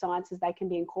forms of sciences. They can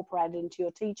be incorporated into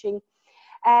your teaching.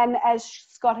 And as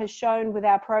Scott has shown with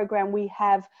our program, we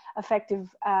have effective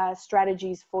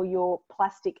strategies for your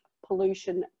plastic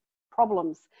pollution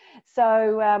problems.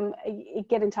 So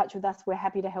get in touch with us. We're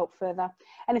happy to help further.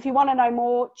 And if you want to know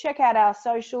more, check out our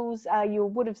socials. You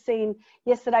would have seen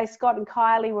yesterday Scott and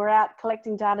Kylie were out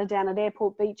collecting data down at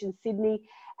Airport Beach in Sydney,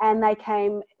 and they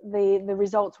came, the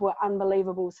results were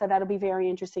unbelievable. So that'll be very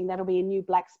interesting. That'll be a new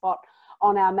black spot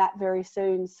on our map very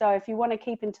soon. So if you want to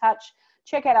keep in touch,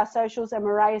 check out our socials, and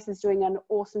Marius is doing an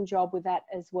awesome job with that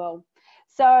as well.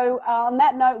 So on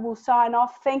that note, we'll sign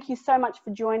off. Thank you so much for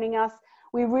joining us.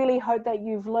 We really hope that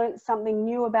you've learnt something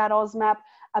new about AUSMAP,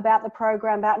 about the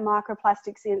program, about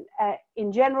microplastics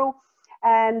in general,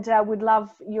 and we'd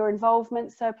love your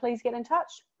involvement. So please get in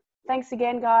touch. Thanks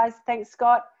again, guys. Thanks,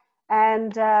 Scott.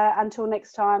 And until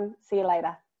next time, see you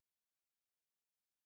later.